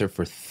cancer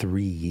for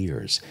 3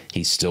 years.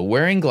 He's still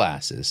wearing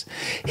glasses.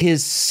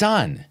 His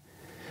son,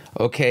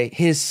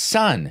 his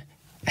son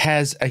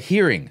has a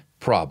hearing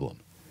problem.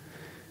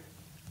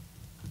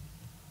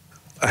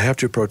 I have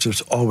to approach it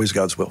as always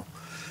God's will.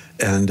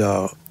 And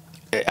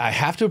I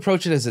have to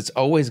approach it as it's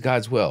always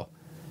God's will.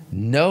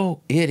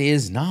 No, it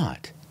is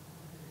not.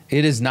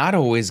 It is not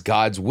always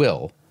God's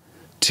will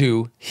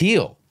to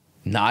heal,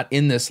 not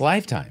in this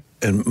lifetime.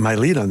 and my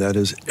lead on that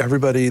is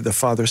everybody the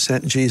Father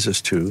sent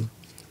Jesus to,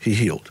 he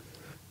healed.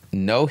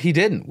 No, he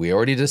didn't. We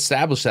already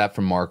established that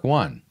from Mark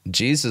 1.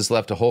 Jesus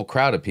left a whole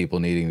crowd of people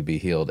needing to be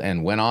healed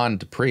and went on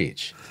to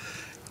preach.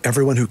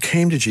 Everyone who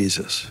came to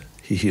Jesus,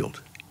 he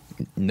healed.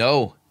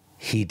 No,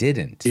 he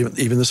didn't.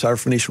 Even the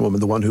Syrophoenician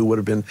woman, the one who would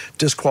have been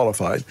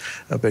disqualified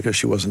because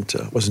she wasn't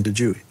a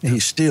Jew. Yeah. He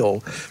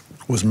still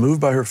was moved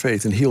by her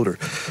faith and healed her.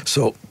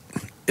 So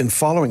in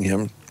following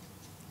him,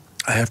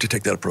 I have to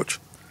take that approach.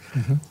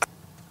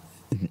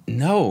 Mm-hmm.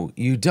 No,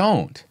 you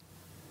don't.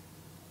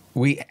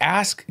 We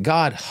ask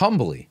God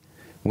humbly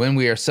when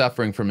we are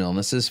suffering from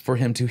illnesses for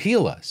him to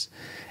heal us.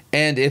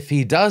 And if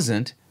he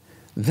doesn't,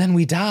 then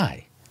we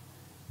die.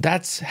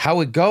 That's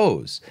how it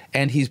goes.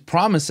 And he's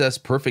promised us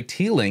perfect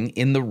healing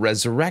in the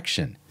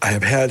resurrection. I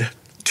have had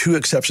two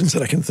exceptions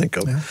that I can think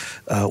of.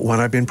 Yeah. When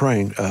I've been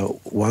praying,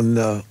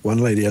 one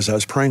lady, as I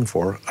was praying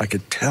for her, I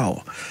could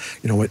tell,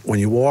 when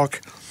you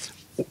walk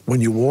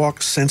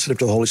sensitive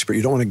to the Holy Spirit,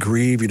 you don't want to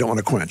grieve, you don't want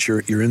to quench.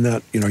 You're in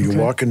that, you're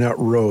walking that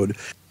road.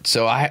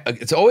 So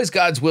it's always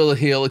God's will to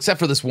heal, except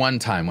for this one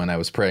time when I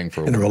was praying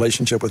for in a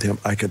relationship with him,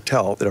 I could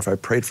tell that if I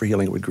prayed for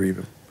healing, it would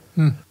grieve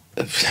him.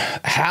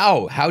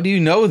 How? How do you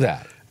know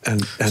that?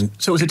 And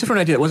so it's a different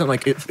idea. It wasn't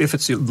like if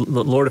it's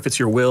Lord, if it's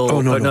your will. Oh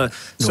no.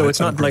 So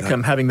it's not like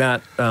having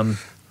that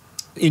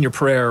in your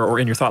prayer or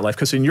in your thought life,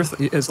 because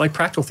it's like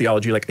practical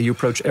theology. Like you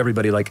approach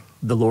everybody like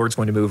the Lord's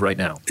going to move right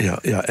now.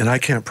 Yeah. And I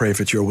can't pray if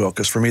it's your will,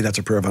 because for me that's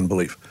a prayer of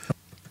unbelief.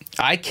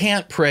 I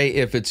can't pray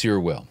if it's your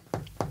will,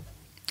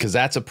 because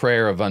that's a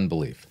prayer of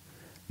unbelief.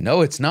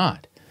 No, it's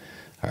not.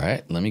 All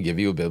right, let me give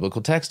you a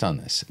biblical text on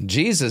this.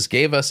 Jesus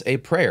gave us a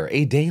prayer,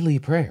 a daily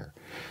prayer.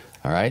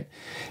 All right.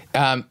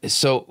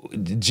 So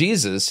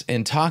Jesus,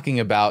 in talking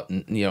about,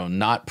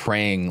 not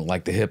praying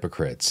like the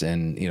hypocrites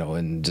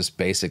and just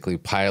basically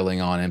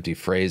piling on empty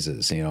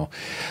phrases,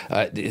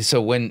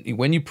 so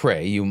when you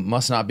pray, you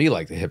must not be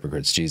like the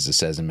hypocrites, Jesus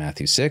says in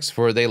Matthew 6,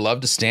 for they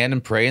love to stand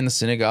and pray in the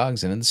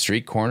synagogues and in the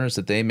street corners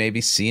that they may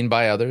be seen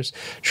by others.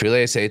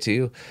 Truly I say to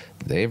you,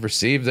 they've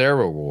received their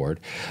reward.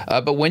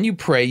 But when you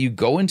pray, you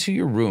go into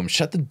your room,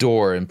 shut the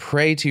door, and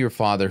pray to your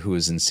Father who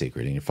is in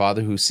secret, and your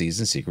Father who sees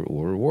in secret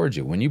will reward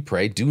you. When you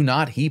pray, do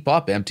not heap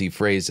up empty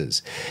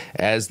phrases,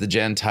 as the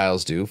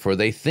Gentiles do, for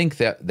they think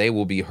that they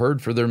will be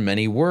heard for their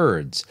many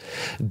words.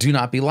 Do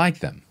not be like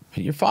them.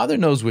 Your Father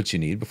knows what you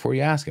need before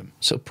you ask him.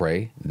 So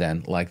pray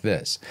then like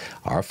this: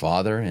 Our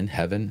Father in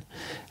heaven,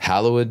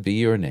 hallowed be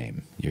your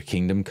name. Your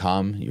kingdom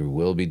come, your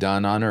will be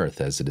done on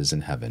earth as it is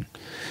in heaven.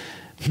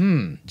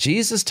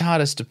 Jesus taught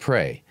us to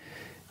pray,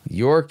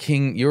 your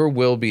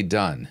will be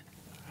done.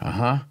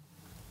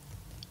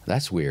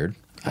 That's weird.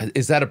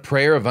 Is that a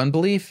prayer of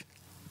unbelief?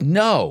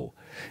 No.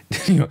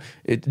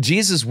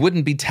 Jesus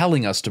wouldn't be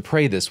telling us to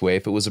pray this way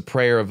if it was a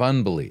prayer of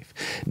unbelief.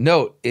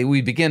 Note,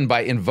 we begin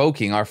by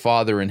invoking our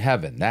Father in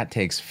heaven. That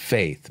takes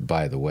faith,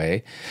 by the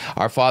way.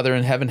 Our Father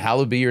in heaven,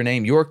 hallowed be your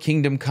name. Your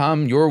kingdom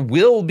come, your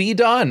will be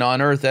done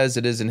on earth as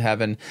it is in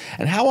heaven.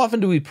 And how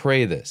often do we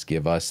pray this?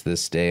 Give us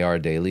this day our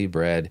daily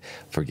bread.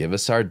 Forgive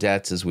us our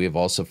debts as we have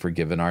also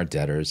forgiven our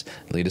debtors.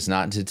 Lead us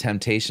not into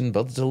temptation,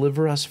 but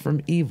deliver us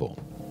from evil.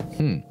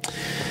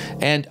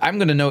 And I'm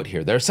going to note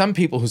here, there are some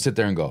people who sit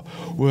there and go,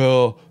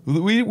 well,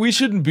 we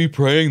shouldn't be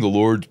praying the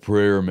Lord's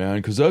Prayer, man,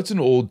 because that's an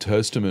Old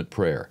Testament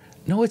prayer.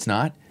 No, it's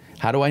not.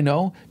 How do I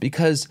know?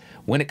 Because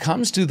when it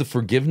comes to the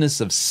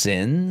forgiveness of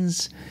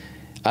sins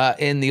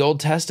in the Old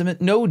Testament,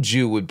 no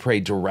Jew would pray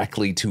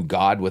directly to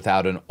God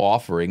without an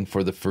offering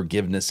for the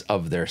forgiveness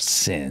of their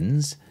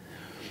sins.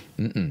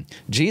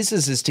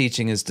 Jesus is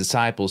teaching his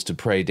disciples to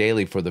pray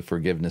daily for the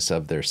forgiveness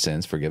of their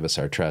sins. Forgive us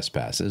our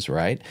trespasses,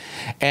 right?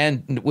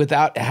 And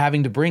without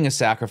having to bring a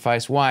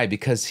sacrifice. Why?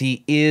 Because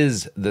he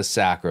is the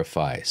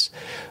sacrifice.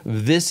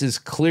 This is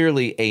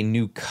clearly a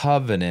new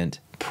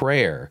covenant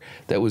prayer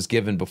that was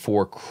given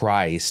before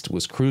Christ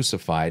was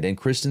crucified, and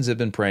Christians have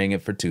been praying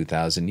it for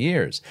 2,000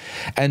 years.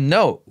 And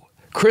note,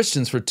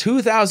 Christians for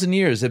 2,000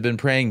 years have been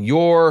praying,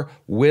 your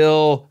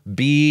will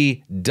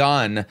be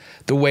done,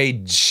 the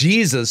way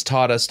Jesus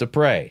taught us to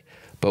pray.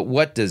 But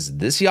what does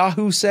this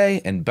Yahoo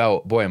say? And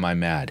boy, am I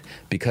mad,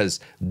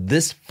 because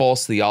this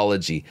false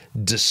theology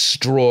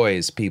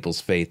destroys people's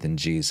faith in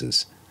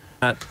Jesus.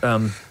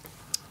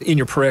 In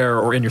your prayer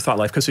or in your thought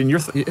life, because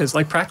it's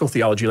like practical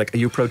theology, like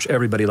you approach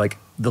everybody like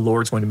the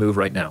Lord's going to move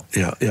right now.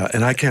 Yeah,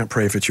 and I can't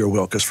pray if it's your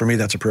will, because for me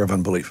that's a prayer of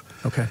unbelief.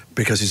 Okay.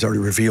 Because he's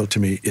already revealed to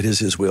me it is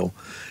his will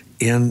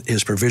in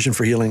his provision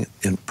for healing,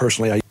 and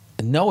personally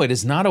No, it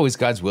is not always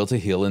God's will to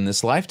heal in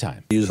this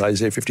lifetime. I use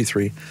Isaiah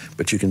 53,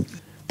 but you can...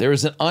 There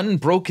is an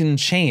unbroken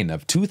chain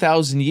of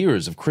 2,000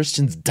 years of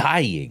Christians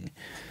dying.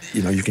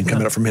 You know, you can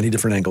come at it from many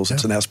different angles.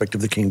 It's an aspect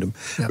of the kingdom,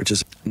 which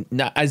is...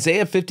 Now,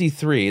 Isaiah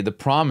 53, the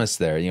promise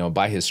there, you know,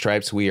 by his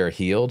stripes we are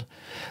healed,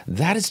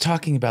 that is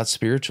talking about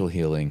spiritual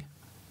healing.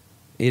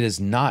 It is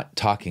not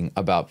talking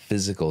about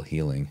physical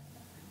healing.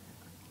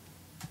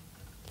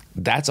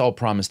 That's all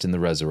promised in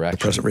the resurrection.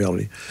 The present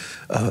reality.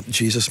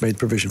 Jesus made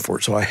provision for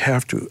it, so I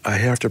have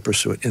to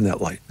pursue it in that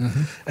light.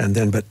 And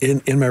then, but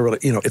in my,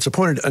 you know, it's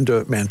appointed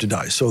unto man to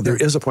die. So there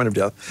is a point of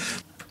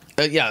death.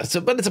 But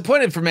it's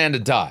appointed for man to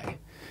die.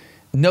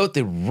 Note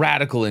the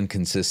radical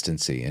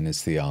inconsistency in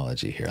his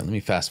theology here. Let me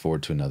fast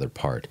forward to another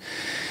part.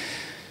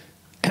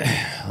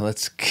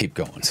 Let's keep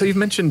going. So you've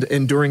mentioned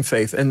enduring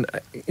faith, and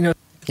you know.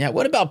 Yeah,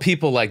 what about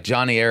people like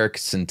Johnny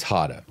Erickson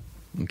Tada?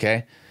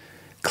 Okay,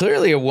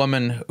 clearly a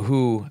woman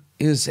who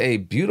is a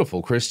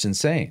beautiful Christian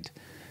saint,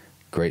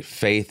 great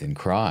faith in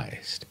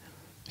Christ.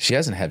 She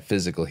hasn't had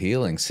physical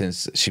healing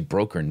since she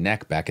broke her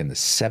neck back in the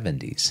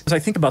 70s. As I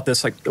think about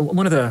this, like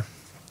one of the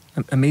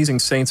amazing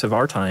saints of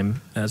our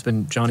time has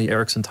been Johnny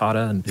Erickson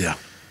Tada,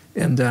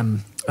 and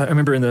I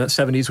remember in the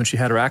 70s when she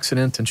had her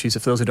accident, and she's, for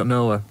those who don't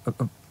know,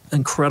 a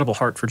incredible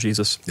heart for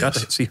Jesus. Got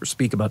to see her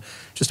speak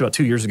just about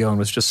 2 years ago, and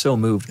was just so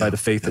moved by the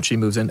faith that she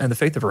moves in, and the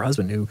faith of her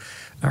husband, who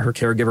her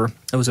caregiver.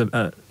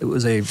 It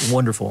was a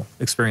wonderful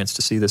experience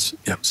to see this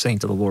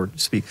saint of the Lord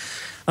speak.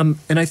 And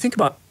I think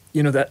about,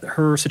 you know, that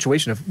her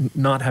situation of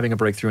not having a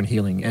breakthrough in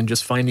healing, and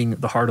just finding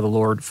the heart of the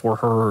Lord for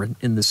her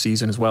in this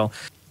season as well.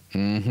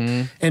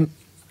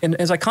 And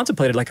as I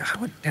contemplated, like,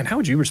 how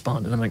would you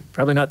respond? And I'm like,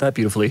 probably not that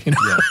beautifully, you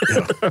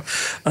know.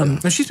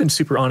 And she's been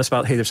super honest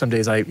about, hey, there's some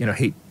days I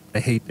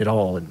hate it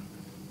all, and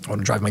I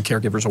want to drive my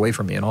caregivers away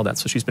from me and all that.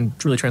 So she's been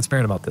really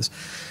transparent about this.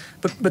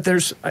 But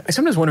I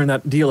sometimes wonder in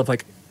that deal of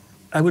like,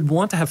 I would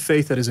want to have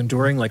faith that is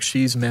enduring, like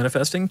she's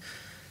manifesting.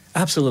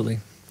 Absolutely.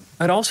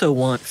 I'd also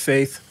want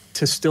faith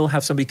to still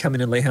have somebody come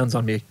in and lay hands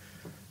on me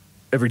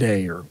every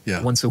day or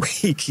once a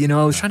week. You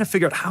know, I was trying to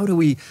figure out, how do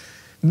we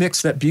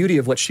mix that beauty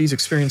of what she's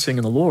experiencing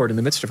in the Lord in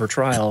the midst of her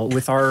trial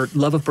with our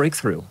love of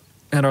breakthrough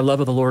and our love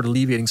of the Lord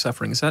alleviating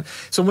suffering. So one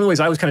of the ways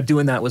I was kind of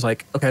doing that was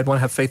like, okay, I'd want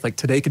to have faith like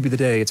today could be the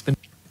day. It's been...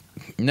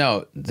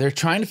 No, they're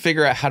trying to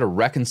figure out how to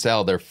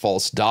reconcile their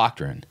false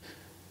doctrine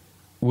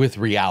with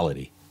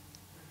reality.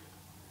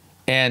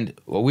 And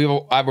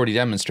I've already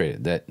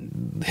demonstrated that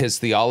his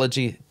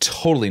theology,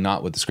 totally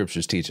not what the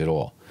scriptures teach at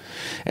all.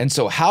 And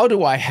so how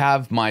do I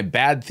have my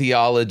bad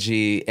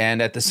theology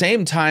and at the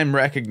same time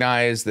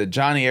recognize that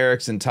Johnny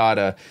Erickson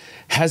Tada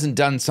hasn't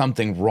done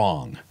something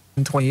wrong?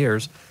 In 20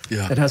 years,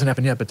 it hasn't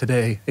happened yet, but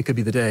today it could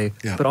be the day.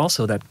 But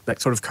also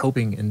that sort of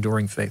coping,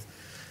 enduring faith.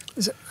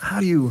 How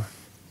do you...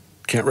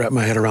 Can't wrap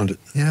my head around it.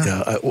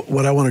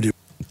 What I want to do.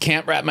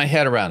 Can't wrap my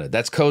head around it.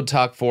 That's code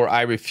talk for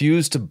I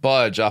refuse to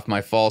budge off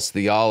my false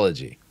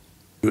theology.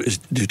 Is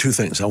do two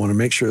things. I want to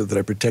make sure that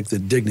I protect the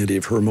dignity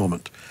of her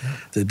moment,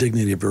 the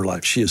dignity of her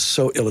life. She is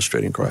so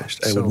illustrating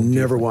Christ. I would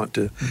never want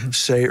to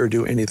say or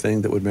do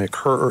anything that would make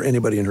her or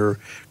anybody in her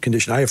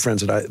condition. I have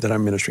friends that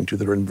I'm ministering to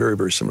that are in very,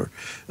 very similar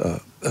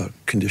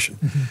condition.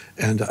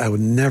 And I would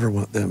never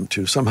want them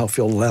to somehow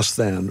feel less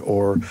than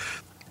or...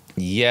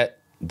 Yet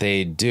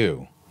they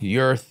do.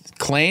 Your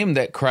claim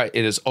that Christ,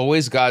 it is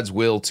always God's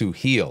will to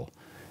heal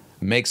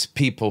makes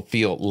people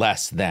feel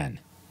less than.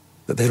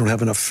 That they don't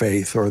have enough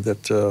faith, or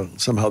that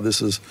somehow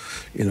this is,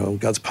 you know,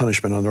 God's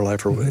punishment on their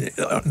life, or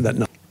that.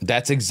 No.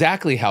 That's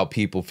exactly how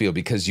people feel,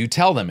 because you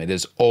tell them it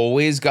is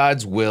always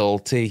God's will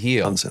to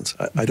heal. Nonsense.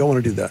 I don't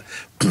want to do that,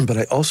 but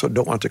I also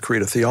don't want to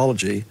create a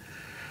theology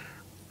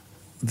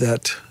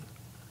that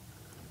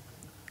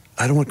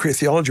I don't want to create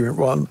theology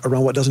around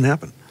what doesn't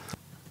happen.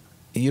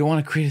 You don't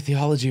want to create a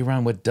theology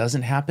around what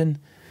doesn't happen?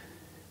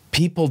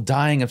 People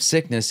dying of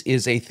sickness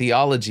is a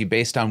theology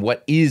based on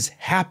what is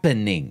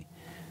happening.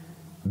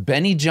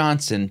 Benny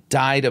Johnson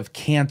died of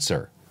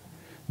cancer.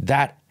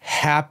 That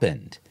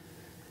happened.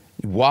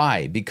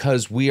 Why?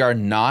 Because we are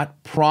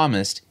not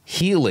promised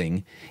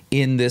healing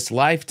in this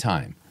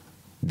lifetime.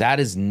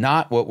 That is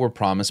not what we're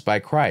promised by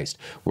Christ.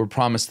 We're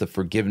promised the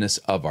forgiveness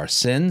of our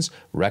sins,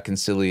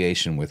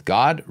 reconciliation with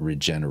God,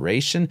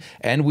 regeneration,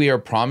 and we are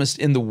promised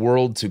in the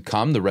world to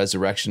come, the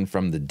resurrection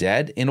from the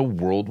dead in a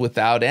world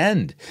without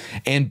end,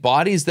 and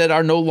bodies that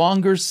are no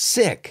longer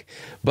sick,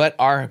 but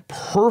are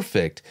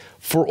perfect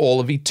for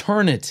all of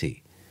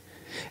eternity.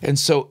 And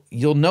so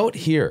you'll note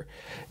here,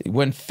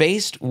 when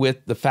faced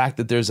with the fact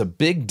that there's a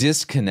big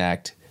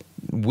disconnect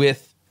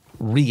with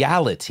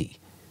reality,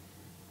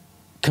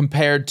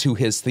 compared to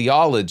his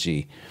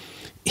theology,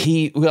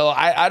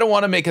 I don't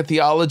want to make a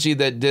theology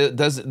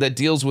that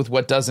deals with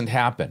what doesn't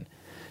happen.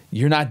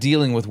 You're not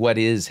dealing with what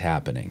is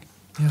happening.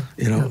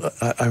 You know,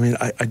 I mean,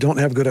 I don't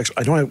have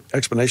I don't have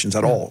explanations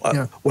at all.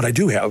 What I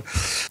do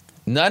have,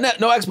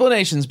 no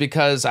explanations,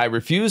 because I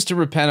refuse to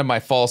repent of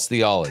my false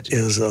theology.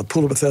 Is a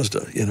pool of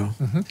Bethesda. You know,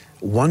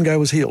 one guy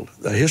was healed.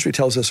 History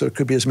tells us there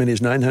could be as many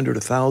as 900,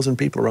 1,000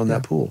 people around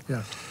that pool.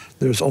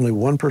 There's only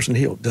one person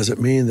healed. Does it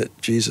mean that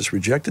Jesus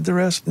rejected the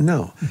rest?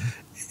 No.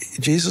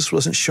 Jesus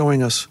wasn't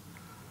showing us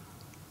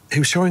He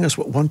was showing us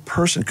what one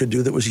person could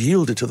do that was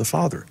yielded to the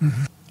Father.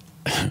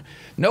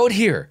 Note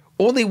here,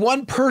 only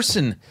one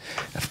person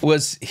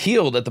was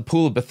healed at the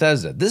pool of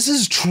Bethesda. This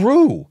is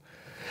true.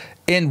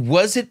 And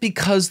was it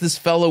because this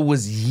fellow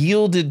was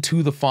yielded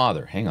to the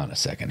Father? Hang on a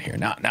second here.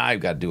 Now I've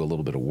got to do a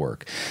little bit of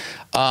work.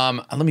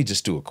 Let me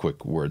just do a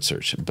quick word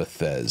search.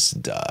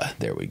 Bethesda.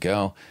 There we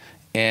go.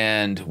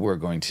 And we're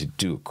going to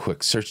do a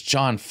quick search.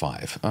 John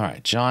 5. All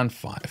right, John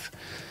 5.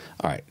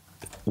 All right.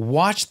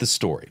 Watch the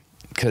story,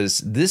 because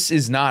this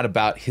is not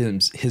about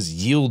his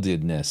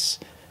yieldedness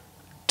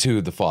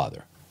to the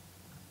Father.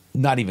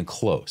 Not even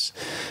close.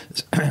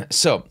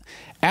 So,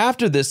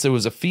 after this, there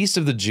was a feast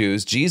of the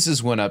Jews.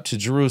 Jesus went up to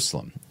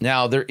Jerusalem.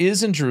 Now, there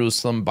is in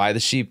Jerusalem by the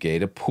sheep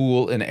gate a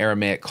pool in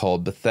Aramaic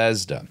called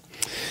Bethesda.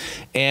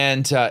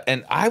 And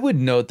I would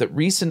note that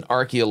recent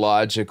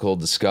archaeological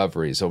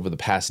discoveries over the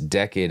past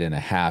decade and a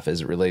half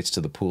as it relates to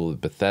the pool of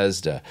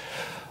Bethesda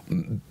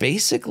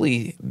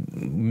basically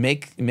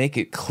make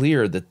it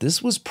clear that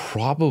this was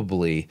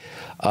probably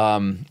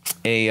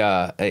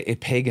a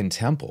pagan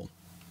temple.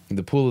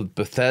 The pool of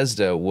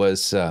Bethesda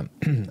was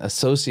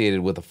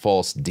associated with a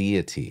false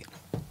deity.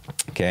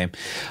 Okay,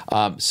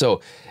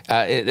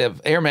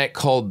 Aramaic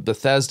called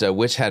Bethesda,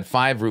 which had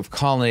 5 roof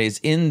colonnades.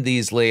 In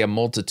these lay a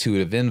multitude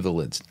of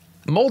invalids.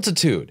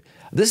 Multitude.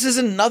 This is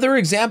another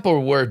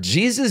example where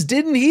Jesus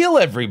didn't heal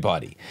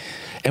everybody.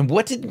 And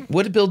what did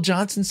Bill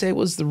Johnson say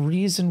was the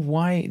reason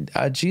why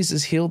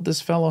Jesus healed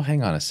this fellow?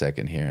 Hang on a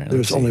second here. There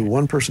was only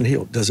one person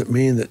healed. Does it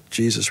mean that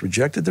Jesus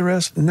rejected the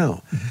rest?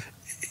 No.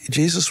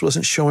 Jesus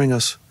wasn't showing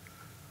us.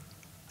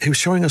 He was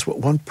showing us what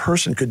one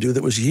person could do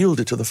that was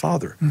yielded to the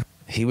Father.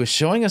 He was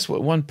showing us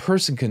what one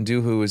person can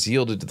do who was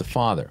yielded to the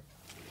Father.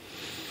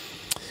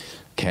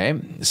 Okay,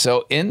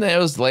 so in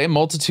those lay a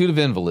multitude of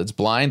invalids,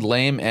 blind,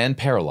 lame, and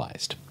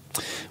paralyzed.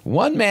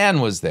 One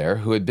man was there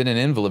who had been an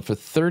invalid for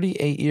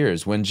 38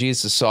 years. When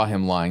Jesus saw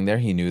him lying there,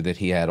 he knew that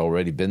he had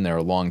already been there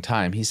a long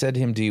time. He said to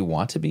him, "Do you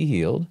want to be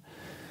healed?"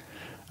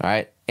 All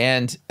right,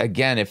 and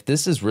again, if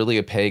this is really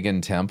a pagan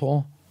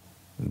temple,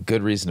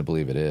 good reason to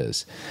believe it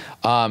is.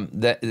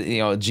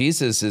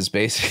 Jesus is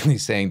basically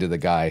saying to the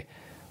guy,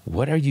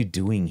 "What are you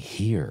doing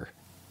here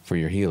for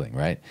your healing?"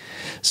 Right?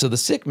 So the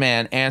sick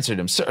man answered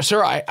him,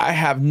 Sir, I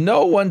have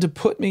no one to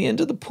put me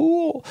into the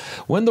pool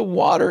when the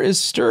water is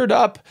stirred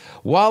up.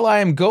 While I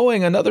am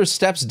going, another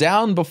steps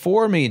down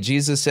before me.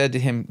 Jesus said to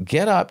him,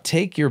 "Get up,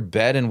 take your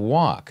bed, and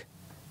walk."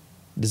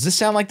 Does this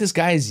sound like this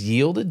guy is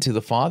yielded to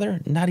the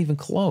Father? Not even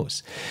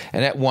close.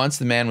 And at once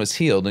the man was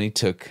healed, and he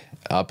took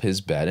up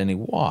his bed and he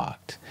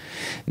walked.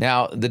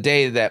 Now, the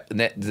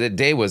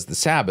day was the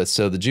Sabbath,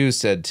 so the Jews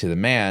said to the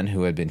man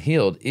who had been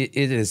healed, it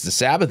is the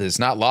Sabbath, it's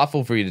not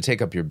lawful for you to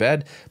take up your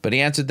bed. But he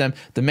answered them,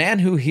 "The man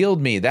who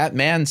healed me, that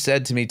man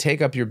said to me,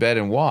 take up your bed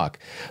and walk."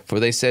 For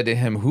they said to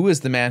him, "Who is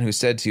the man who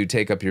said to you,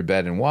 take up your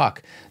bed and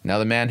walk?" Now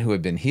the man who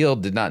had been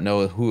healed did not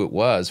know who it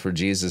was, for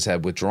Jesus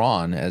had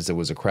withdrawn, as there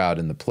was a crowd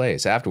in the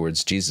place.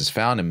 Afterwards, Jesus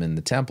found him in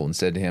the temple and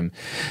said to him,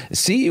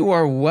 "See, you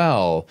are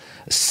well,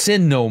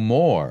 sin no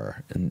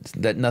more, and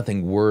that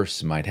nothing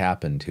worse might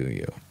happen to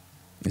you."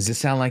 Does this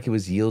sound like it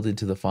was yielded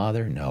to the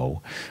Father?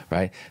 No,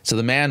 right? So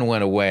the man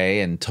went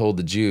away and told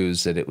the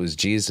Jews that it was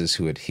Jesus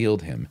who had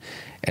healed him.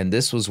 And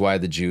this was why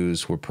the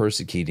Jews were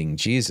persecuting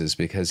Jesus,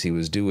 because he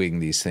was doing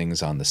these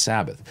things on the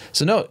Sabbath.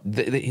 So no,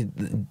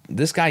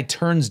 this guy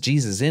turns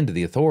Jesus into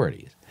the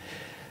authorities,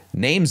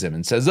 names him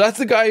and says, "That's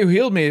the guy who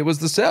healed me. It was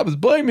the Sabbath.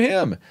 Blame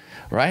him,"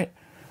 right?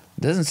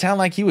 Doesn't sound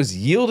like he was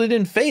yielded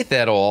in faith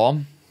at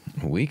all.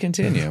 We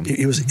continue.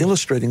 He was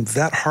illustrating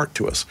that heart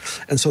to us.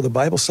 And so the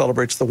Bible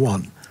celebrates the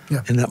one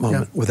in that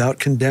moment without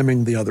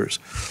condemning the others.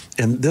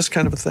 And this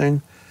kind of a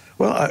thing,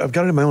 well, I've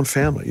got it in my own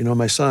family. You know,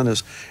 my son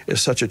is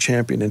such a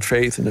champion in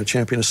faith and a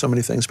champion of so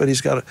many things, but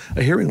he's got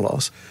a hearing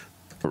loss.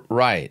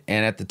 Right.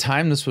 And at the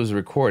time this was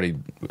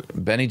recorded,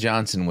 Benny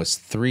Johnson was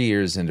 3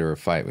 years into her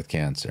fight with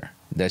cancer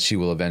that she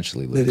will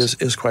eventually lose.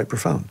 It is quite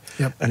profound.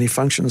 Yep. And he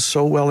functions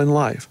so well in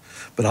life.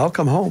 But I'll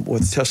come home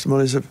with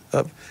testimonies of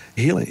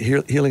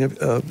healing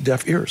of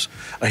deaf ears.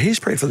 He's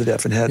prayed for the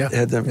deaf and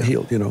had them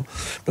healed, you know.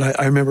 But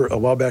I remember a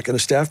while back in a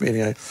staff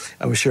meeting,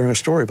 I was sharing a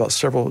story about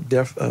several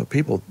deaf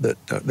people that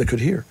could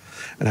hear.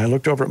 And I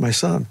looked over at my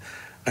son,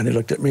 and he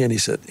looked at me and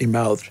he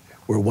mouthed,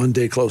 "We're one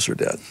day closer,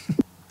 Dad."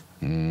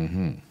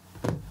 Mm-hmm.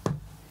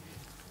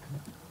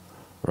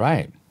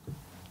 Right.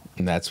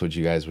 And that's what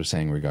you guys were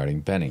saying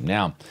regarding Benny.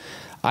 Now,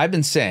 I've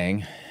been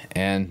saying,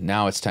 and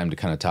now it's time to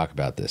kind of talk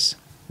about this,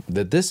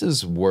 that this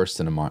is worse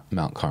than a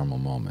Mount Carmel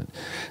moment.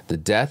 The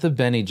death of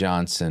Benny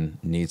Johnson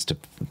needs to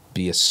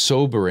be a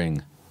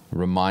sobering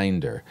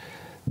reminder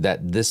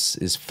that this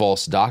is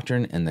false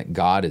doctrine and that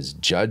God is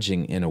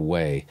judging in a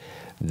way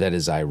that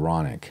is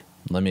ironic.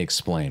 Let me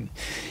explain.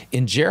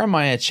 In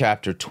Jeremiah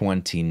chapter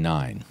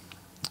 29,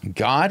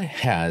 God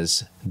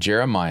has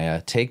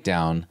Jeremiah take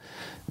down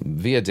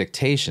via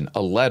dictation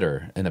a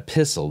letter, an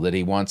epistle that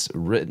he wants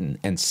written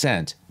and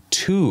sent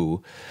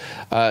to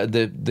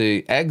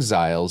the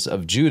exiles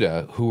of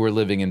Judah who were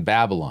living in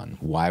Babylon.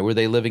 Why were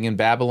they living in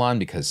Babylon?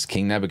 Because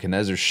King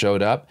Nebuchadnezzar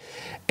showed up,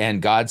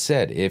 and God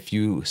said, if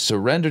you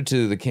surrender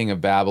to the king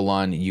of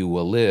Babylon, you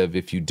will live.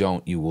 If you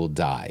don't, you will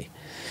die.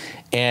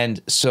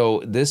 And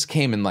so this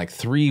came in like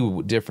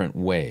 3 different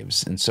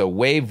waves. And so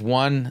wave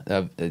 1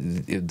 of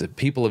the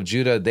people of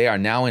Judah, they are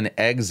now in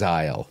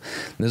exile.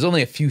 There's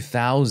only a few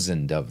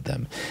thousand of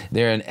them.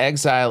 They're in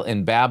exile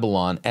in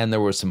Babylon, and there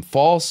were some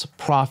false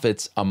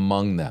prophets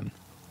among them.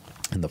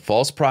 And the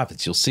false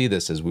prophets, you'll see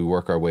this as we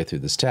work our way through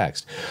this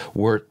text,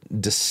 were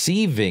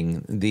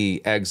deceiving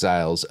the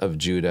exiles of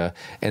Judah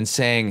and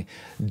saying,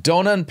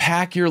 don't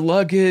unpack your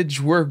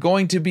luggage. We're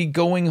going to be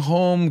going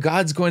home.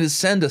 God's going to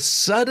send us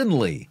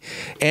suddenly,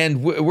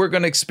 and we're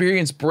going to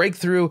experience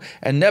breakthrough,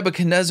 and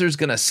Nebuchadnezzar's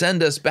going to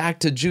send us back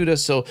to Judah.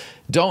 So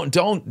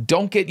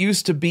don't get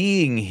used to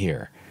being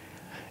here.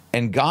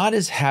 And God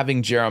is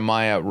having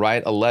Jeremiah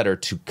write a letter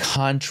to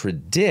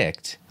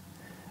contradict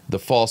the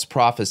false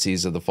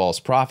prophecies of the false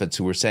prophets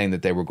who were saying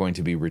that they were going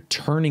to be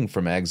returning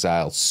from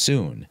exile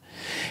soon.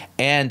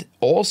 And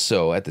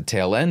also at the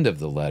tail end of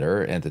the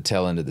letter, at the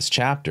tail end of this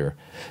chapter,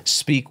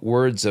 speak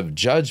words of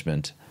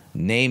judgment,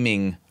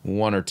 naming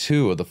 1 or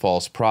 2 of the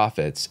false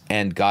prophets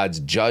and God's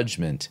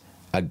judgment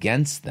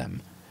against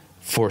them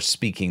for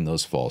speaking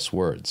those false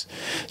words.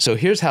 So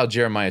here's how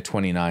Jeremiah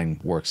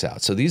 29 works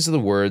out. So these are the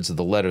words of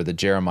the letter that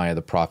Jeremiah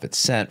the prophet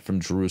sent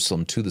from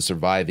Jerusalem to the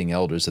surviving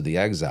elders of the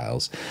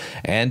exiles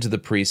and to the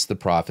priests, the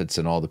prophets,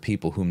 and all the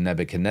people whom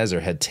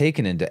Nebuchadnezzar had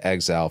taken into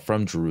exile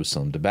from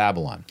Jerusalem to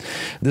Babylon.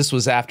 This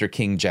was after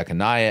King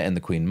Jeconiah and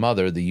the queen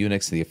mother, the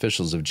eunuchs, the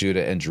officials of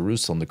Judah and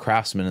Jerusalem, the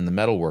craftsmen and the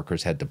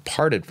metalworkers had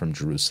departed from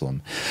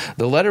Jerusalem.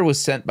 The letter was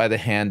sent by the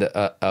hand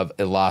of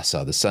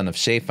Elasah, the son of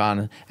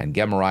Shaphan, and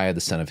Gemariah, the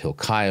son of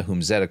Hilkiah,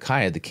 whom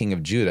Zedekiah, the king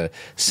of Judah,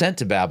 sent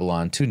to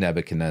Babylon to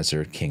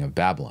Nebuchadnezzar, king of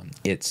Babylon.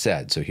 It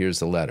said, so here's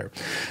the letter.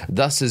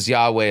 Thus says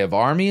Yahweh of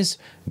armies,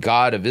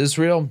 God of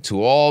Israel,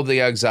 to all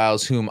the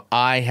exiles whom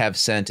I have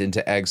sent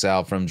into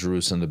exile from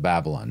Jerusalem to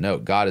Babylon.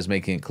 Note, God is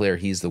making it clear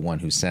he's the one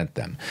who sent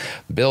them.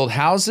 Build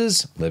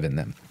houses, live in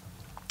them.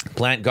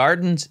 Plant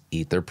gardens,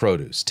 eat their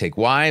produce. Take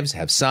wives,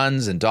 have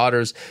sons and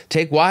daughters.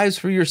 Take wives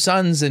for your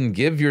sons and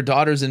give your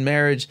daughters in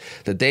marriage,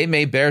 that they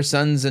may bear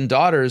sons and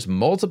daughters.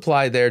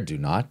 Multiply there, do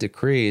not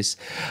decrease.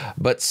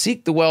 But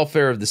seek the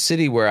welfare of the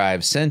city where I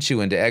have sent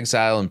you into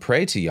exile, and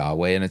pray to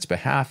Yahweh in its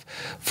behalf.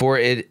 For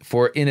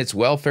in its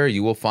welfare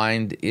you will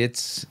find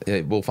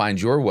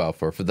your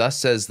welfare. For thus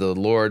says the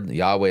Lord,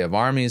 Yahweh of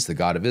armies, the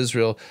God of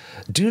Israel,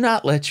 do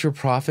not let your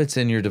prophets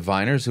and your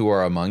diviners who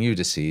are among you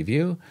deceive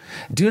you.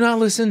 Do not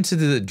listen to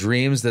the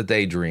dreams that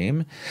they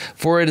dream,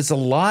 for it is a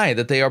lie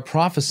that they are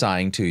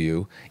prophesying to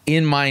you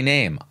in my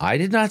name. I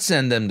did not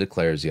send them,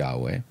 declares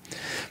Yahweh.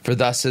 For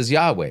thus says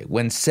Yahweh,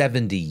 when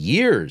 70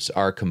 years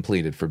are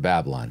completed for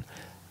Babylon,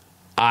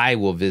 I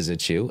will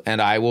visit you,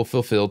 and I will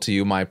fulfill to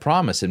you my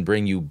promise and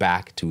bring you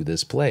back to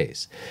this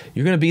place.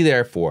 You're going to be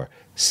there for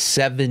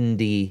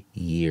 70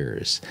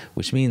 years,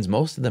 which means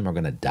most of them are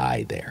going to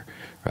die there,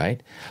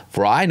 right?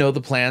 For I know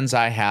the plans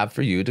I have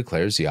for you,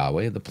 declares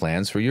Yahweh, the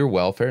plans for your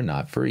welfare,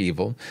 not for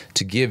evil,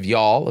 to give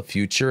y'all a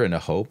future and a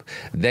hope.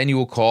 Then you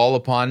will call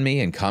upon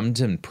me and come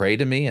to and pray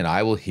to me, and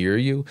I will hear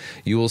you.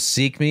 You will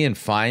seek me and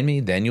find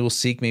me. Then you will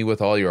seek me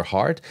with all your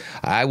heart.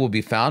 I will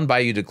be found by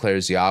you,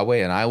 declares Yahweh,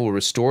 and I will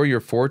restore your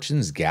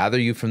fortunes, gather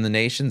you from the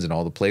nations and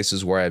all the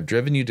places where I have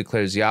driven you,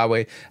 declares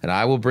Yahweh, and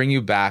I will bring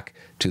you back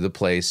to the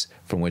place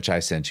from which I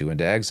sent you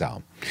into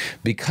exile.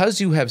 Because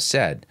you have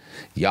said,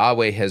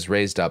 Yahweh has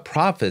raised up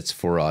prophets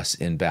for us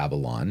in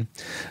Babylon,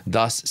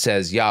 thus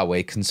says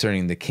Yahweh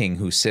concerning the king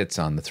who sits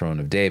on the throne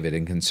of David,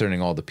 and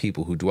concerning all the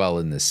people who dwell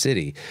in this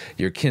city,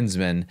 your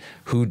kinsmen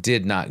who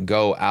did not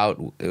go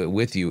out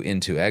with you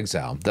into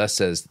exile. Thus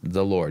says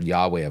the Lord,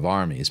 Yahweh of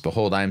armies,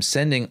 behold, I am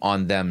sending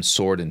on them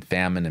sword and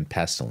famine and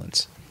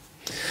pestilence.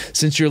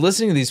 Since you're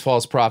listening to these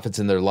false prophets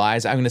and their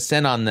lies, I'm going to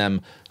send on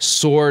them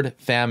sword,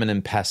 famine,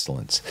 and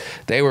pestilence.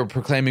 They were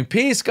proclaiming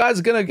peace.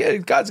 God's going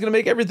to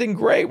make everything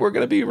great. We're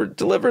going to be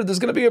delivered. There's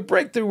going to be a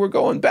breakthrough. We're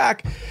going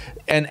back.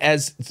 And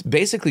as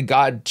basically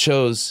God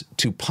chose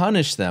to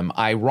punish them,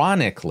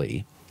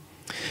 ironically,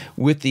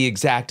 with the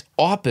exact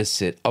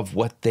opposite of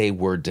what they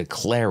were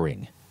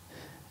declaring.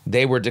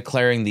 They were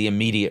declaring the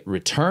immediate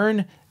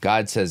return.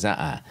 God says,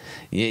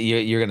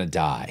 you're going to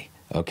die.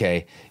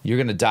 Okay, you're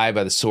going to die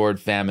by the sword,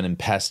 famine, and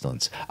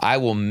pestilence. I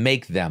will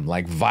make them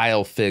like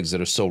vile figs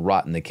that are so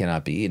rotten they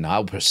cannot be eaten.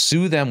 I'll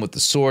pursue them with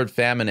the sword,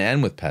 famine,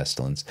 and with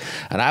pestilence,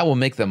 and I will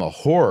make them a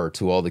horror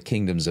to all the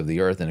kingdoms of the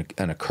earth,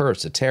 and a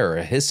curse, a terror,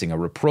 a hissing, a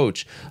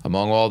reproach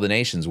among all the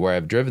nations where I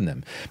have driven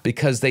them,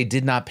 because they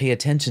did not pay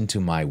attention to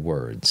my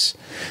words,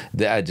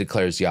 that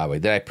declares Yahweh,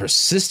 that I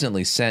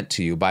persistently sent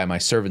to you by my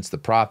servants the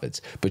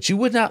prophets, but you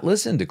would not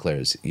listen,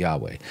 declares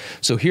Yahweh.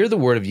 So hear the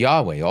word of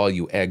Yahweh, all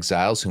you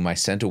exiles whom I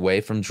sent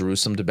away from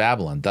Jerusalem to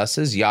Babylon. Thus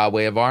says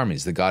Yahweh of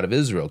armies, the God of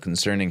Israel,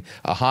 concerning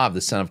Ahav, the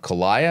son of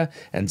Koliah,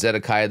 and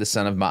Zedekiah, the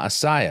son of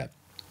Maaseiah,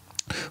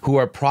 who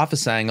are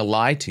prophesying a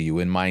lie to you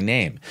in my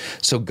name.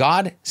 So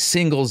God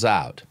singles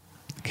out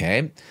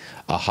Okay?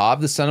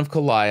 Ahab the son of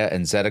Koliah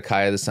and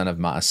Zedekiah the son of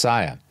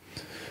Maaseiah.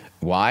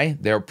 Why?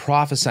 They're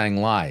prophesying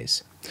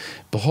lies.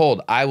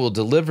 Behold, I will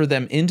deliver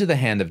them into the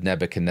hand of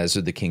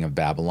Nebuchadnezzar, the king of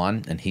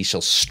Babylon, and he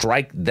shall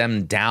strike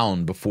them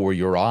down before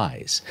your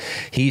eyes.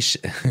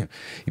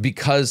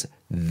 Because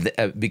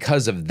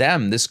of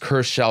them, this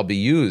curse shall be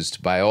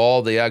used by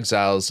all the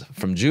exiles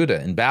from Judah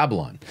and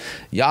Babylon.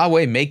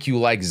 Yahweh make you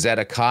like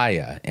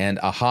Zedekiah and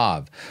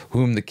Ahab,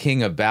 whom the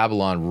king of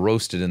Babylon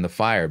roasted in the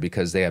fire,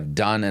 because they have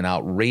done an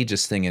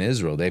outrageous thing in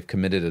Israel. They've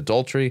committed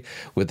adultery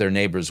with their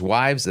neighbors'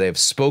 wives. They have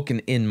spoken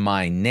in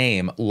my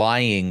name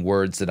lying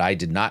words that I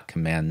did not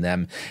command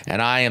them,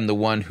 and I am the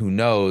one who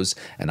knows,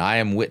 and I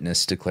am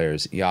witness,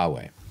 declares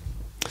Yahweh.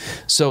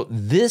 So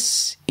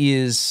this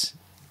is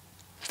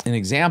an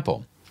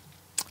example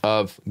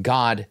of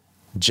God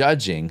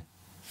judging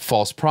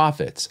false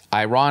prophets,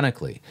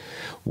 ironically,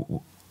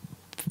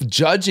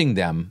 judging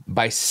them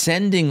by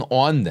sending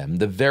on them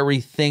the very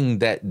thing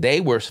that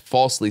they were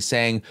falsely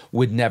saying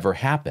would never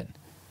happen.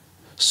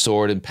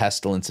 Sword and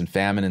pestilence and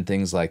famine and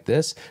things like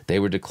this. They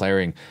were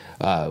declaring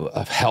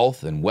of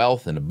health and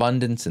wealth and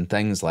abundance and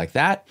things like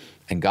that,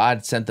 and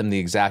God sent them the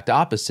exact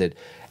opposite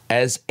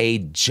as a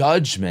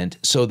judgment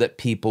so that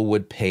people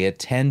would pay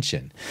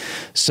attention.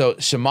 So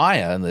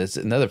Shemaiah, and there's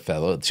another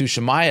fellow, to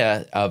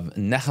Shemaiah of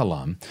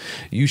Nehelam,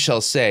 you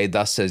shall say,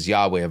 thus says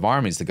Yahweh of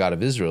armies, the God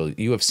of Israel,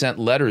 you have sent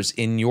letters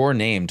in your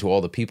name to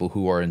all the people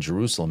who are in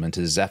Jerusalem, and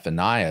to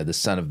Zephaniah, the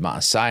son of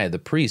Maaseiah, the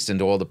priest, and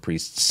to all the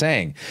priests,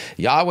 saying,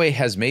 Yahweh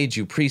has made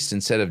you priest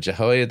instead of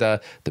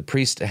Jehoiada, the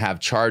priest, to have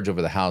charge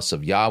over the house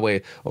of Yahweh,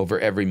 over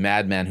every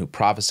madman who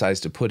prophesies,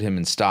 to put him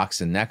in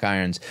stocks and neck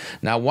irons.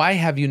 Now why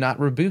have you not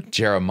rebuked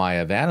Jeremiah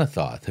of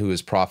Anathoth, who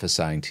is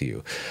prophesying to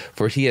you?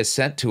 For he has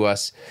sent to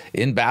us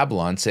in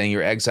Babylon, saying,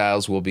 your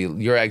exile will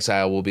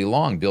be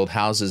long. Build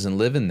houses and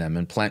live in them,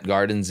 and plant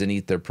gardens and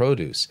eat their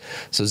produce.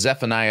 So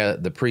Zephaniah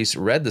the priest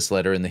read this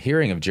letter in the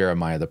hearing of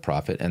Jeremiah the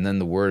prophet, and then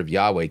the word of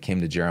Yahweh came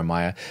to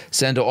Jeremiah,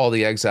 send to all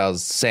the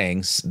exiles,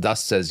 saying,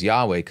 thus says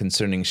Yahweh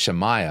concerning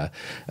Shemaiah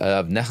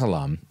of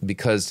Nehelam,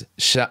 because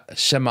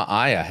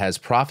Shemaiah has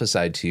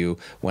prophesied to you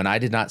when I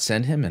did not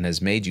send him, and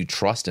has made you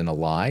trust in a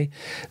lie.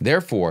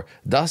 Therefore,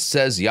 thus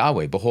says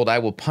Yahweh, behold, I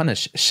will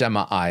punish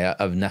Shemaiah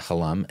of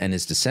Nehelam and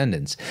his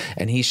descendants,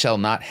 and he shall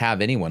not have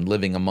anyone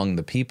living among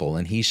the people,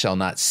 and he shall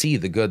not see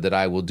the good that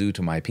I will do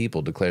to my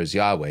people, declares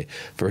Yahweh,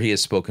 for he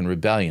has spoken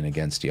rebellion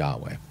against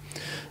Yahweh.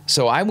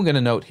 So I'm going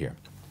to note here,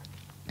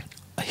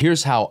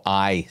 here's how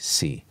I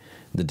see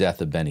the death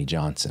of Benny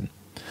Johnson.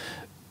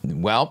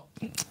 Well,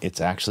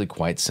 it's actually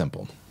quite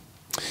simple.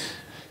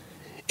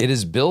 It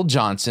is Bill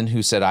Johnson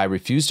who said, I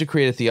refuse to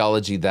create a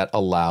theology that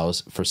allows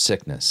for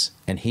sickness.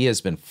 And he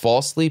has been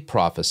falsely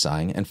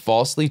prophesying and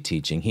falsely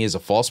teaching. He is a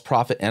false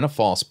prophet and a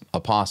false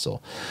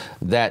apostle,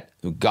 that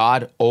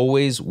God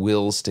always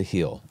wills to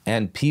heal.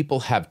 And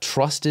people have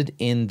trusted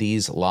in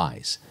these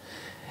lies.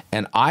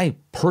 And I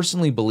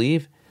personally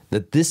believe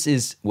that this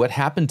is what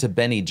happened to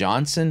Benny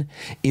Johnson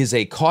is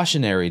a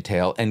cautionary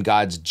tale and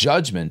God's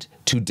judgment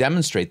to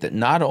demonstrate that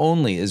not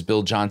only is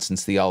Bill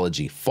Johnson's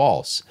theology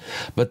false,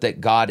 but that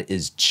God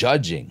is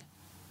judging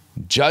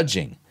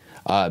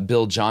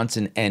Bill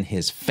Johnson and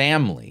his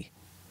family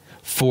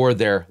for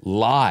their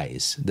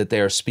lies that they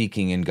are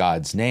speaking in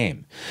God's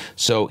name.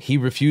 So he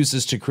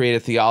refuses to create a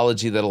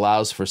theology that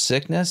allows for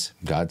sickness.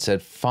 God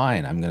said,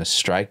 fine, I'm going to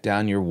strike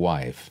down your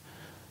wife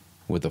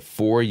with a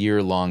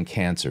 4-year-long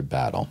cancer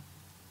battle.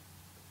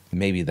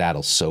 Maybe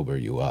that'll sober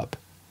you up.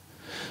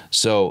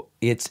 So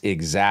it's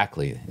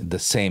exactly the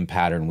same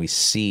pattern we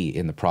see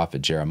in the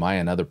prophet Jeremiah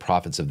and other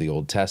prophets of the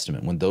Old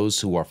Testament. When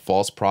those who are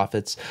false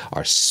prophets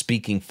are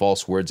speaking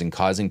false words and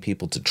causing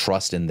people to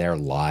trust in their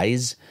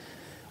lies,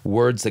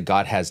 words that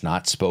God has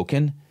not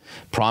spoken,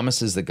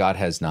 promises that God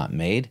has not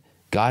made,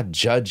 God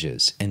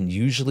judges, and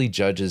usually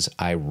judges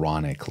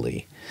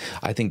ironically.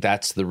 I think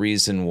that's the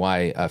reason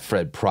why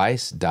Fred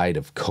Price died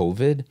of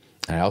COVID.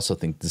 And I also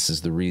think this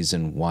is the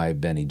reason why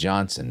Benny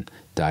Johnson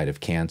died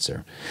of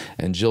cancer.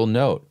 And you'll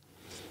note,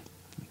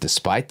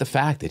 despite the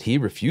fact that he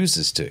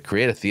refuses to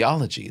create a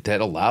theology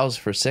that allows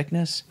for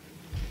sickness,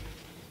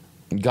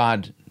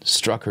 God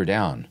struck her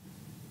down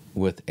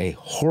with a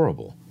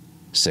horrible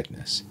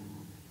sickness.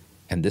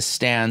 And this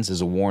stands as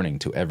a warning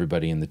to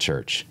everybody in the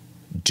church.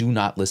 Do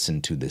not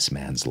listen to this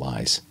man's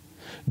lies.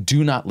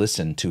 Do not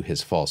listen to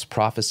his false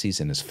prophecies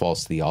and his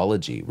false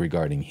theology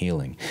regarding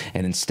healing,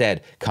 and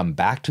instead come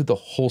back to the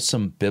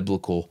wholesome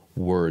biblical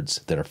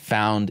words that are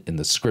found in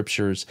the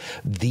scriptures.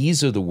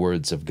 These are the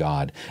words of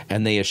God,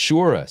 and they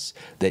assure us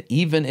that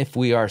even if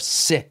we are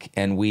sick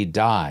and we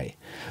die,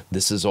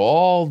 this is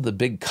all the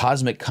big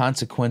cosmic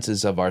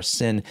consequences of our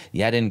sin,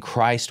 yet in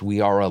Christ we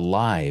are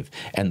alive,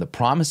 and the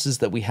promises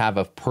that we have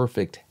of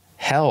perfect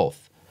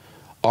health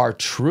are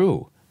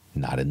true,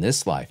 not in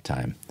this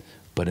lifetime,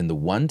 but in the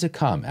one to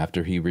come,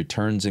 after he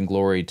returns in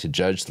glory to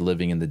judge the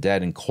living and the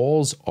dead and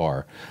calls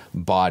our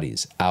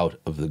bodies out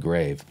of the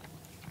grave.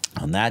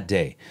 On that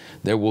day,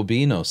 there will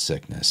be no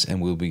sickness, and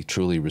will be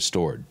truly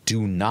restored.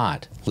 Do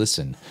not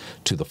listen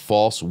to the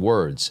false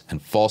words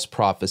and false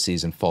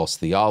prophecies and false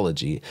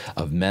theology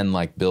of men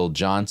like Bill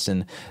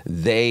Johnson.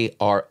 They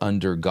are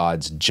under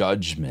God's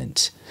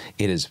judgment.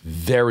 It is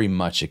very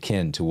much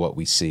akin to what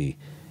we see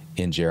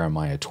in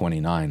Jeremiah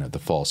 29 of the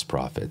false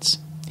prophets.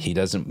 He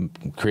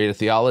doesn't create a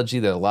theology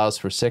that allows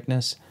for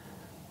sickness.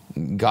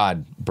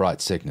 God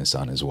brought sickness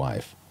on his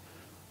wife.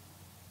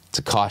 It's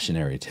a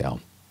cautionary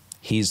tale.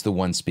 He's the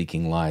one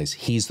speaking lies.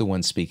 He's the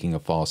one speaking a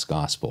false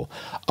gospel.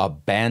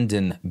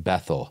 Abandon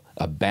Bethel.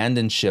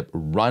 Abandon ship.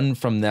 Run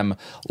from them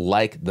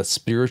like the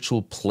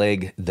spiritual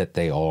plague that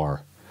they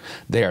are.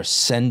 They are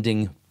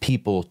sending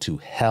people to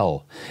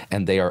hell,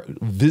 and they are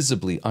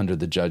visibly under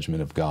the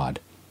judgment of God.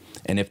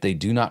 And if they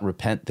do not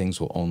repent, things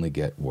will only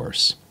get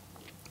worse.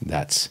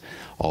 That's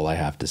all I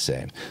have to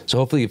say. So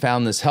hopefully you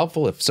found this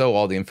helpful. If so,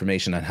 all the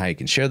information on how you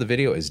can share the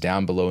video is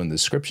down below in the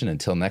description.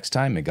 Until next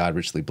time, may God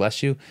richly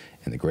bless you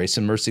in the grace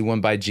and mercy won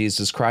by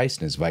Jesus Christ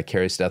and his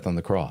vicarious death on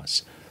the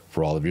cross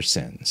for all of your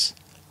sins.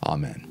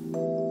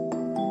 Amen.